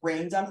a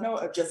brain dump note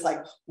of just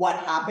what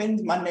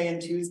happened Monday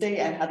and Tuesday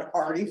and had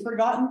already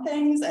forgotten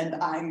things. And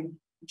I'm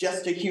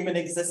just a human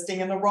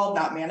existing in the world,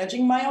 not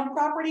managing my own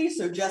property.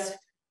 So just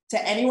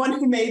to anyone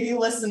who may be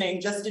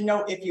listening, just to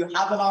note, if you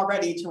haven't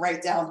already, to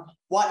write down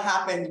what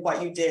happened,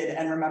 what you did,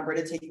 and remember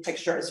to take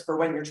pictures for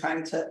when you're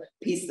trying to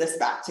piece this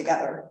back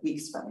together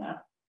weeks from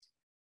now.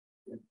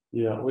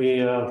 Yeah,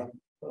 we, I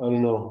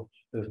don't know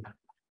if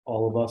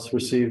all of us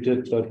received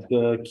it, but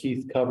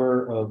Keith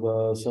Cover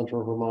of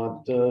Central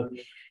Vermont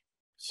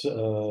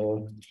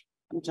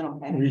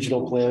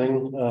Regional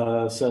planning,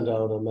 sent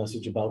out a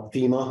message about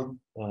FEMA,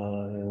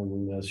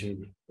 and as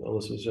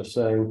Alyssa was just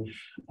saying,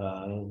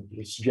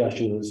 the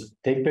suggestion is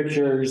take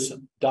pictures,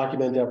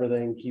 document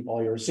everything, keep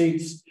all your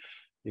receipts,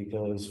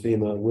 because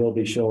FEMA will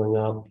be showing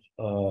up,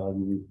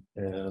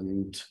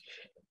 and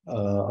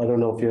I don't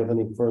know if you have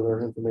any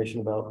further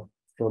information about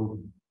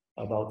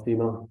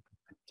FEMA,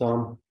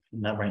 Tom?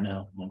 Not right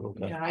now.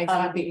 Okay. Yeah, I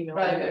got the email.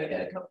 Probably gotta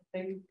get a couple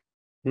things.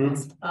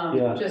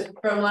 Yeah. Just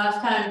from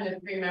last time,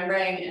 just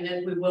remembering, and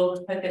then we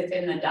will put this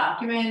in the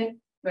document,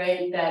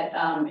 right, that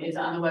is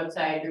on the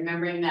website,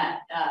 remembering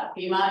that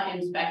FEMA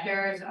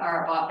inspectors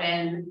are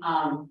often,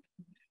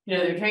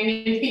 they're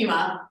trained in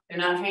FEMA, they're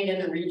not trained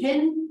in the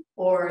region,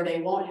 or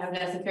they won't have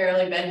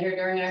necessarily been here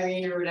during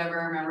Irene or whatever.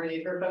 Remember,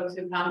 these are folks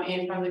who come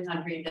in from the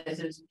country. This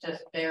is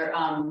just their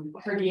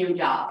per diem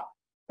job,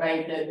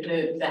 right?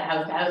 The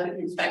house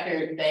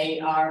inspectors,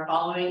 they are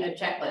following a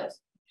checklist.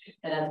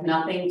 That has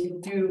nothing to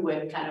do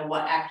with kind of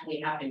what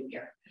actually happened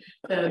here.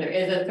 So there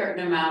is a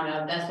certain amount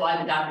of, that's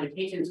why the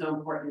documentation is so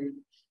important.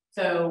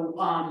 So,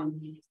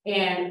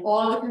 and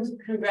all the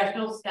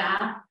congressional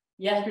staff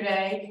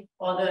yesterday,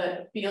 all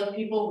the field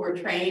people were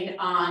trained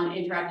on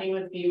interacting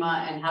with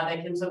FEMA and how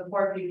they can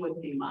support people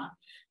with FEMA.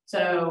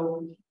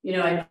 So,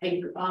 I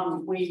think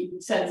we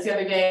said this the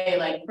other day,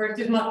 like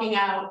first is mucking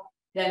out,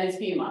 then is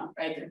FEMA,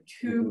 right? They're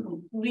two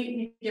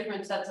completely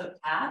different sets of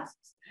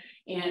tasks.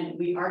 And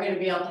we are going to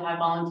be able to have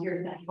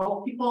volunteers that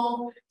help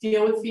people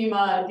deal with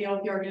FEMA, deal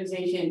with the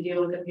organization,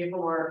 deal with the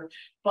paperwork,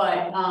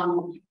 but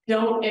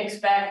don't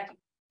expect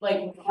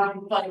like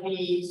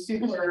fuzzy,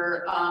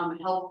 super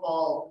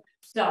helpful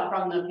stuff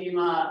from the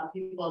FEMA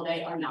people.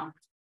 They are not.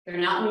 They're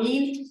not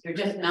mean. They're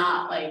just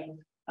not like.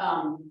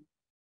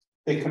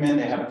 They come in,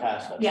 they have a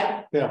task list.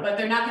 Yeah, Yeah. but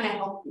they're not going to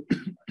help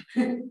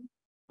you.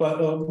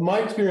 But my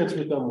experience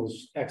with them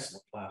was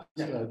excellent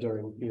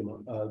during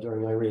FEMA,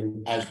 during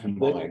Irene. As been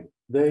mine.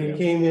 They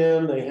came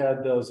in, they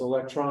had those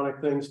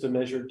electronic things to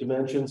measure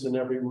dimensions in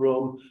every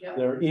room. Yep.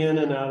 They're in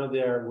and out of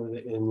there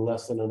in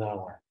less than an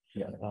hour.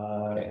 Yeah.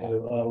 It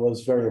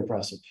was very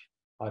impressive,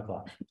 I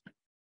thought.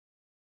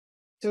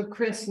 So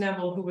Chris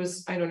Neville, who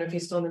was, I don't know if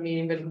he's still in the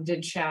meeting, but he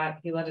did chat.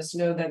 He let us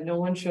know that no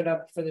one showed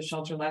up for the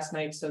shelter last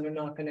night, so they're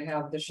not going to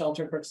have the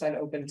shelter Brookside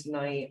open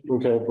tonight.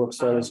 Okay,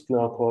 Brookside is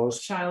now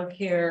closed.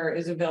 Childcare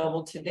is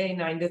available today,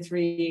 9 to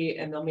 3,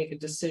 and they'll make a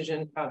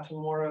decision about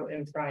tomorrow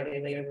and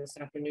Friday later this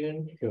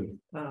afternoon. Good.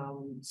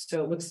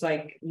 So it looks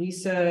like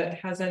Lisa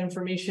has that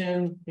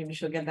information. Maybe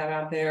she'll get that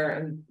out there,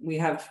 and we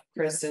have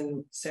Chris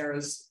and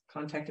Sarah's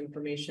contact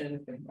information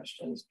if there are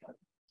questions.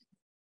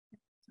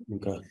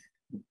 Okay.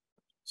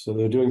 So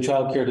they're doing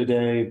childcare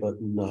today, but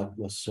not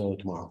necessarily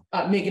tomorrow.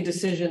 Make a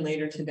decision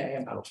later today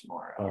about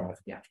tomorrow. All right.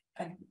 Yeah.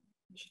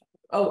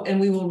 Oh, and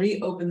we will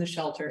reopen the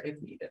shelter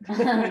if needed.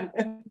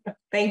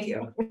 Thank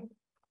you.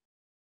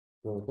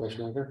 Another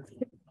question right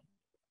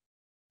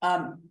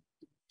here?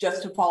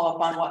 Just to follow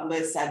up on what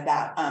Liz said,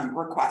 that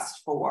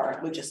request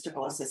for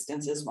logistical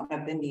assistance is one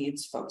of the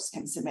needs folks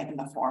can submit in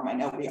the form. I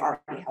know we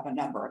already have a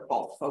number of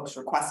both folks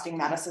requesting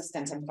that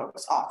assistance and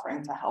folks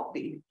offering to help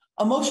be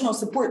emotional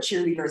support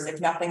cheerleaders,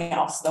 if nothing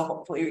else, though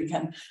hopefully we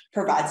can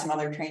provide some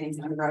other trainings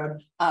on the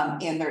road.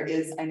 And there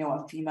is, I know,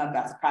 a FEMA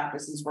best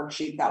practices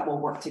worksheet that we'll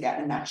work to get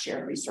in that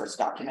shared resource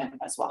document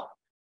as well.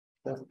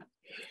 Yeah.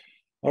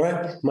 All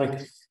right,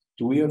 Mike.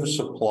 Do we have a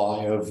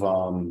supply of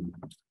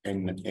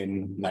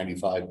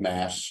N95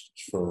 masks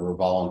for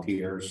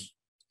volunteers?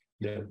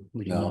 Yeah.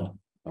 No.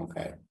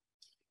 Okay.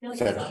 I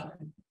feel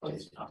like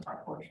it's on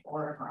front porch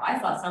or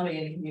I saw somebody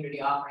in the community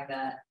offering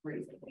that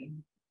recently.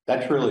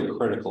 That's really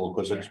critical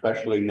because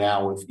especially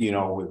now with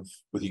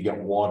with you get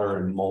water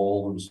and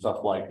mold and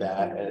stuff like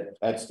that.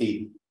 That's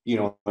the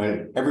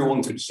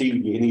everyone could see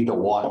you need to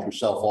wash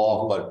yourself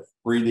off, but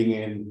breathing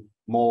in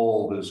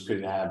mold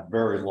could have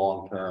very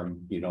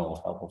long-term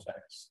health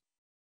effects.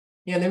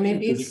 Yeah, there may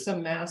be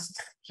some masks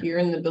here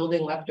in the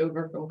building left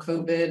over from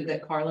COVID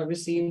that Carla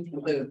received,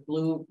 the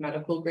blue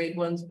medical grade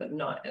ones, but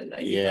not in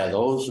that. Yeah,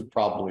 those are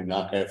probably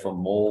not good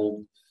from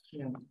mold.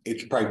 Yeah.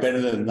 It's probably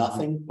better than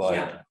nothing,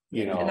 but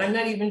And I'm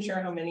not even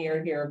sure how many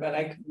are here, but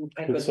I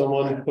Could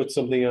someone put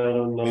something out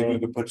on? Maybe we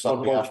could put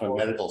something out from a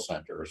medical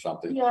center or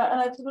something. Yeah,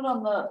 and I put it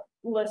on the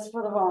list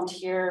for the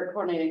volunteer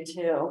coordinating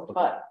too,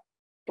 but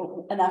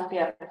an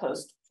FBF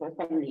post for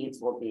needs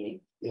will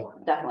be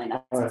definitely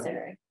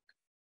necessary.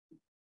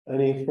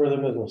 Any further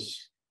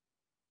business?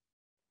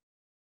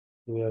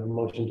 We have a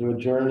motion to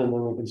adjourn and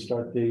then we can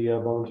start the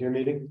volunteer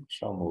meeting.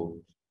 So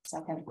moved.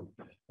 Second.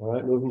 All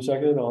right, moving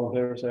second, all in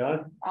favor, say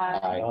aye.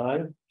 Aye.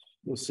 Aye.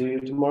 We'll see you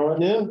tomorrow at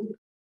noon.